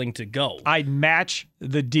be willing to go? I'd match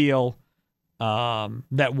the deal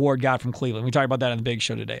that Ward got from Cleveland. We talked about that on the big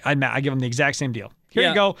show today. I give him the exact same deal. Here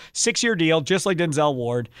you go, 6-year deal, just like Denzel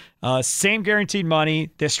Ward. Same guaranteed money.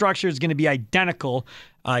 The structure is going to be identical.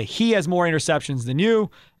 He has more interceptions than you.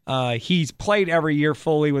 He's played every year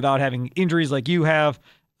fully without having injuries like you have.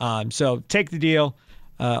 So take the deal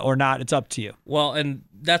or not. It's up to you. Well, and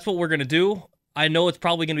that's what we're going to do. I know it's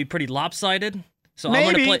probably going to be pretty lopsided. So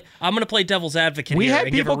Maybe. I'm going to play devil's advocate we here. had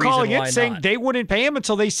and give a people calling reason in why saying not. they wouldn't pay him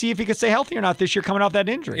until they see if he could stay healthy or not this year coming off that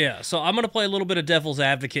injury. Yeah, so I'm going to play a little bit of devil's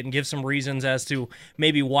advocate and give some reasons as to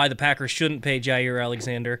maybe why the Packers shouldn't pay Jair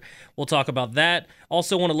Alexander. We'll talk about that.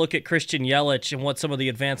 Also want to look at Christian Yelich and what some of the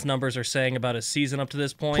advanced numbers are saying about his season up to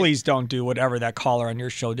this point. Please don't do whatever that caller on your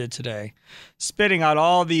show did today. Spitting out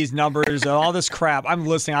all these numbers and all this crap. I'm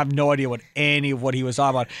listening. I have no idea what any of what he was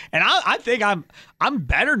talking about. And I think I'm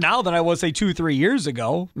better now than I was, say, 2-3 years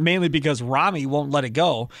ago, mainly because Rami won't let it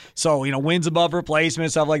go. So, wins above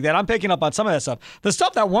replacement, stuff like that. I'm picking up on some of that stuff. The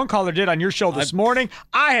stuff that one caller did on your show this morning,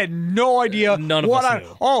 I had no idea. None of us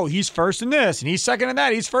knew. Oh, he's first in this, and he's second in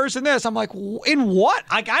that. He's first in this. I'm like, in what?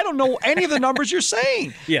 I don't know any of the numbers you're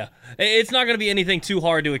saying. Yeah, it's not going to be anything too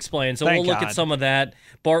hard to explain. So Thank we'll look God. at some of that.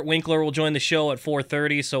 Bart Winkler will join the show at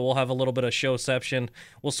 4:30, so we'll have a little bit of showception.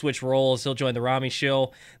 We'll switch roles. He'll join the Rami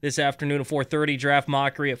show this afternoon at 4:30. Draft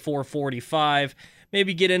Mockery at 4:45.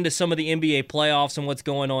 Maybe get into some of the NBA playoffs and what's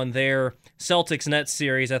going on there. Celtics-Nets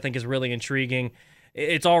series, I think, is really intriguing.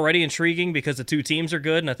 It's already intriguing because the two teams are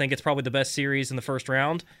good, and I think it's probably the best series in the first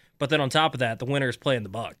round. But then on top of that, the winner is playing the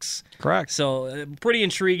Bucks. Correct. So pretty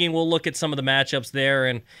intriguing. We'll look at some of the matchups there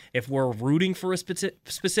and if we're rooting for a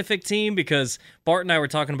specific team, because Bart and I were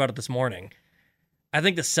talking about it this morning. I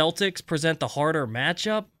think the Celtics present the harder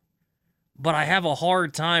matchup, but I have a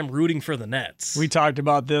hard time rooting for the Nets. We talked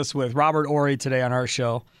about this with Robert Ory today on our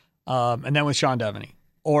show, and then with Sean Devaney.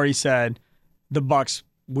 Ory said the Bucks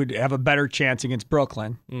would have a better chance against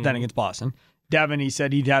Brooklyn than against Boston. Devaney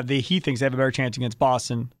said he thinks they have a better chance against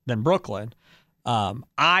Boston than Brooklyn.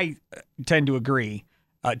 I tend to agree.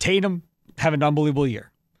 Tatum have an unbelievable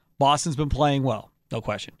year. Boston's been playing well, no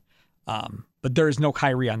question. But there is no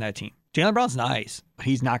Kyrie on that team. Jaylen Brown's nice, but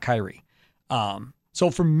he's not Kyrie. So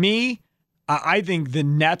for me, I think the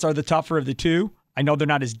Nets are the tougher of the two. I know they're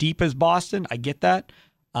not as deep as Boston. I get that.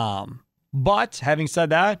 But having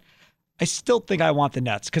said that, I still think I want the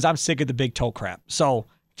Nets because I'm sick of the big toe crap. So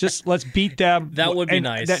just let's beat them. That would be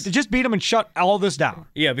nice. Just beat them and shut all this down.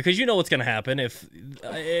 Yeah, because you know what's going to happen if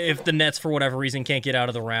the Nets, for whatever reason, can't get out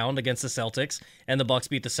of the round against the Celtics and the Bucks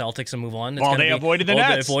beat the Celtics and move on. They avoided the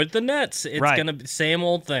Nets. They avoided the Nets. It's Right. going to be the same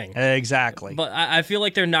old thing. Exactly. But I feel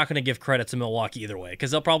like they're not going to give credit to Milwaukee either way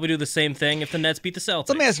because they'll probably do the same thing if the Nets beat the Celtics.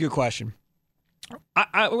 Let me ask you a question.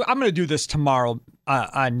 I'm going to do this tomorrow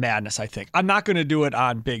on Madness, I think. I'm not going to do it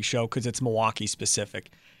on Big Show because it's Milwaukee specific.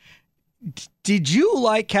 Did you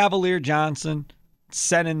like Cavalier Johnson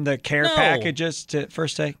sending the care packages to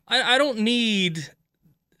First Take? I don't need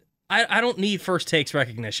First Take's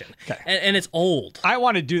recognition. Okay. And it's old. I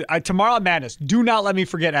want to do tomorrow on Madness. Do not let me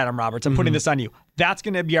forget Adam Roberts. I'm putting this on you. That's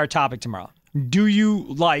going to be our topic tomorrow. Do you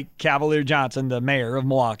like Cavalier Johnson, the mayor of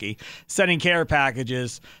Milwaukee, sending care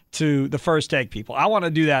packages to the First Take people? I want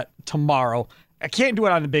to do that tomorrow. I can't do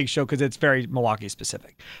it on the Big Show because it's very Milwaukee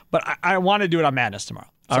specific. But I want to do it on Madness tomorrow.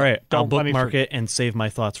 So all right, I'll don't let me bookmark it and save my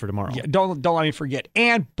thoughts for tomorrow. Yeah, don't let me forget.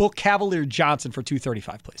 And book Cavalier Johnson for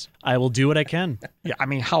 $235, please. I will do what I can. Yeah, I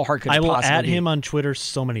mean, how hard could it I will possibly add be? him on Twitter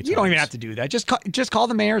so many times. You don't even have to do that. Just call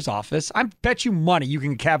the mayor's office. I bet you money you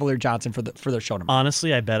can get Cavalier Johnson for their show tomorrow.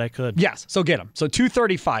 Honestly, I bet I could. Yes, so get him. So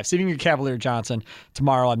 $235. See if you can get Cavalier Johnson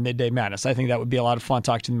tomorrow on Midday Madness. I think that would be a lot of fun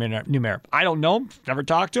talking to the new mayor. I don't know him, never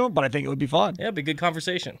talked to him, but I think it would be fun. Yeah, it'd be a good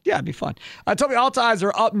conversation. Yeah, it'd be fun. Toby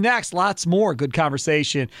Altizer up next. Lots more good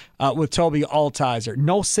conversation with Toby Altizer.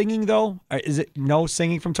 No singing, though? Is it no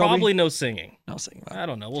singing from Toby? Probably no singing. No singing. I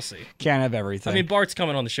don't know. We'll see. Can't have everything. I mean, Bart's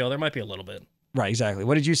coming on the show. There might be a little bit. Right, exactly.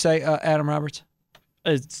 What did you say, Adam Roberts?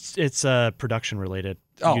 It's production related.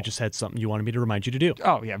 Oh. You just had something you wanted me to remind you to do.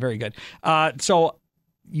 Oh, yeah, very good. So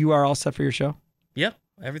you are all set for your show? Yeah,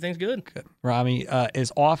 everything's good. Good. Rami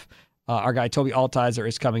is off. Our guy Toby Altizer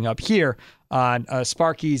is coming up here on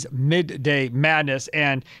Sparky's Midday Madness.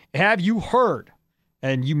 And have you heard,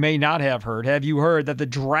 and you may not have heard that the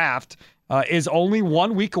draft is only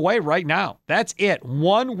 1 week away right now? That's it.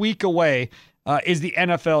 1 week away is the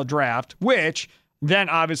NFL draft, which then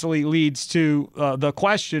obviously leads to the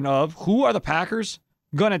question of who are the Packers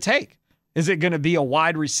going to take? Is it going to be a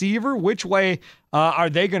wide receiver? Which way are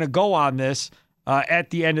they going to go on this at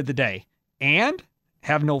the end of the day? And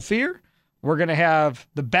have no fear, we're going to have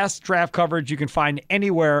the best draft coverage you can find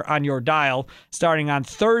anywhere on your dial starting on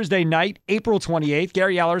Thursday night, April 28th.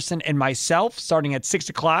 Gary Ellerson and myself starting at 6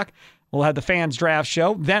 o'clock. We'll have the Fans Draft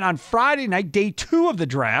Show. Then on Friday night, day 2 of the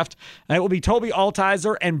draft, it will be Toby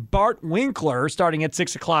Altizer and Bart Winkler starting at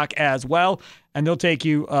 6 o'clock as well. And they'll take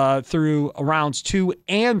you through rounds 2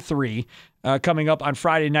 and 3 coming up on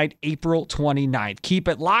Friday night, April 29th. Keep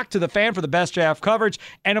it locked to the Fan for the best draft coverage.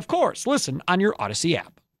 And, of course, listen on your Odyssey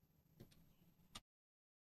app.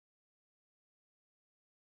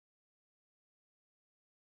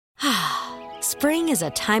 Spring is a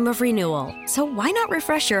time of renewal, so why not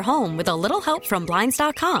refresh your home with a little help from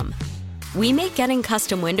Blinds.com? We make getting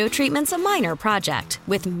custom window treatments a minor project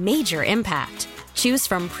with major impact. Choose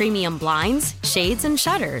from premium blinds, shades, and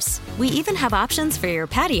shutters. We even have options for your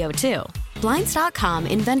patio, too. Blinds.com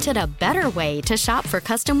invented a better way to shop for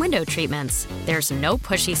custom window treatments. There's no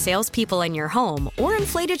pushy salespeople in your home or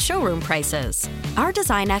inflated showroom prices. Our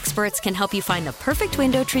design experts can help you find the perfect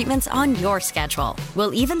window treatments on your schedule.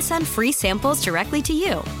 We'll even send free samples directly to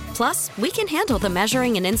you. Plus, we can handle the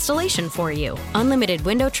measuring and installation for you. Unlimited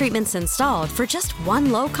window treatments installed for just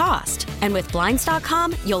one low cost. And with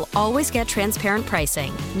Blinds.com, you'll always get transparent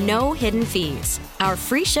pricing. No hidden fees. Our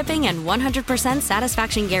free shipping and 100%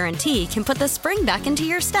 satisfaction guarantee can put the spring back into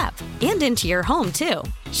your step and into your home, too.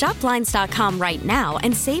 Shop Blinds.com right now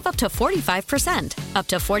and save up to 45%. Up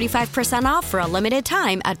to 45% off for a limited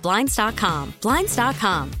time at Blinds.com.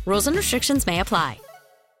 Blinds.com. Rules and restrictions may apply.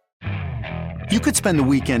 You could spend the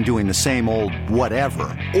weekend doing the same old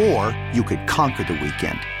whatever, or you could conquer the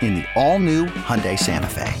weekend in the all-new Hyundai Santa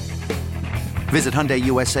Fe. Visit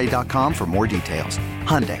HyundaiUSA.com for more details.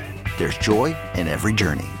 Hyundai, there's joy in every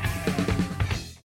journey.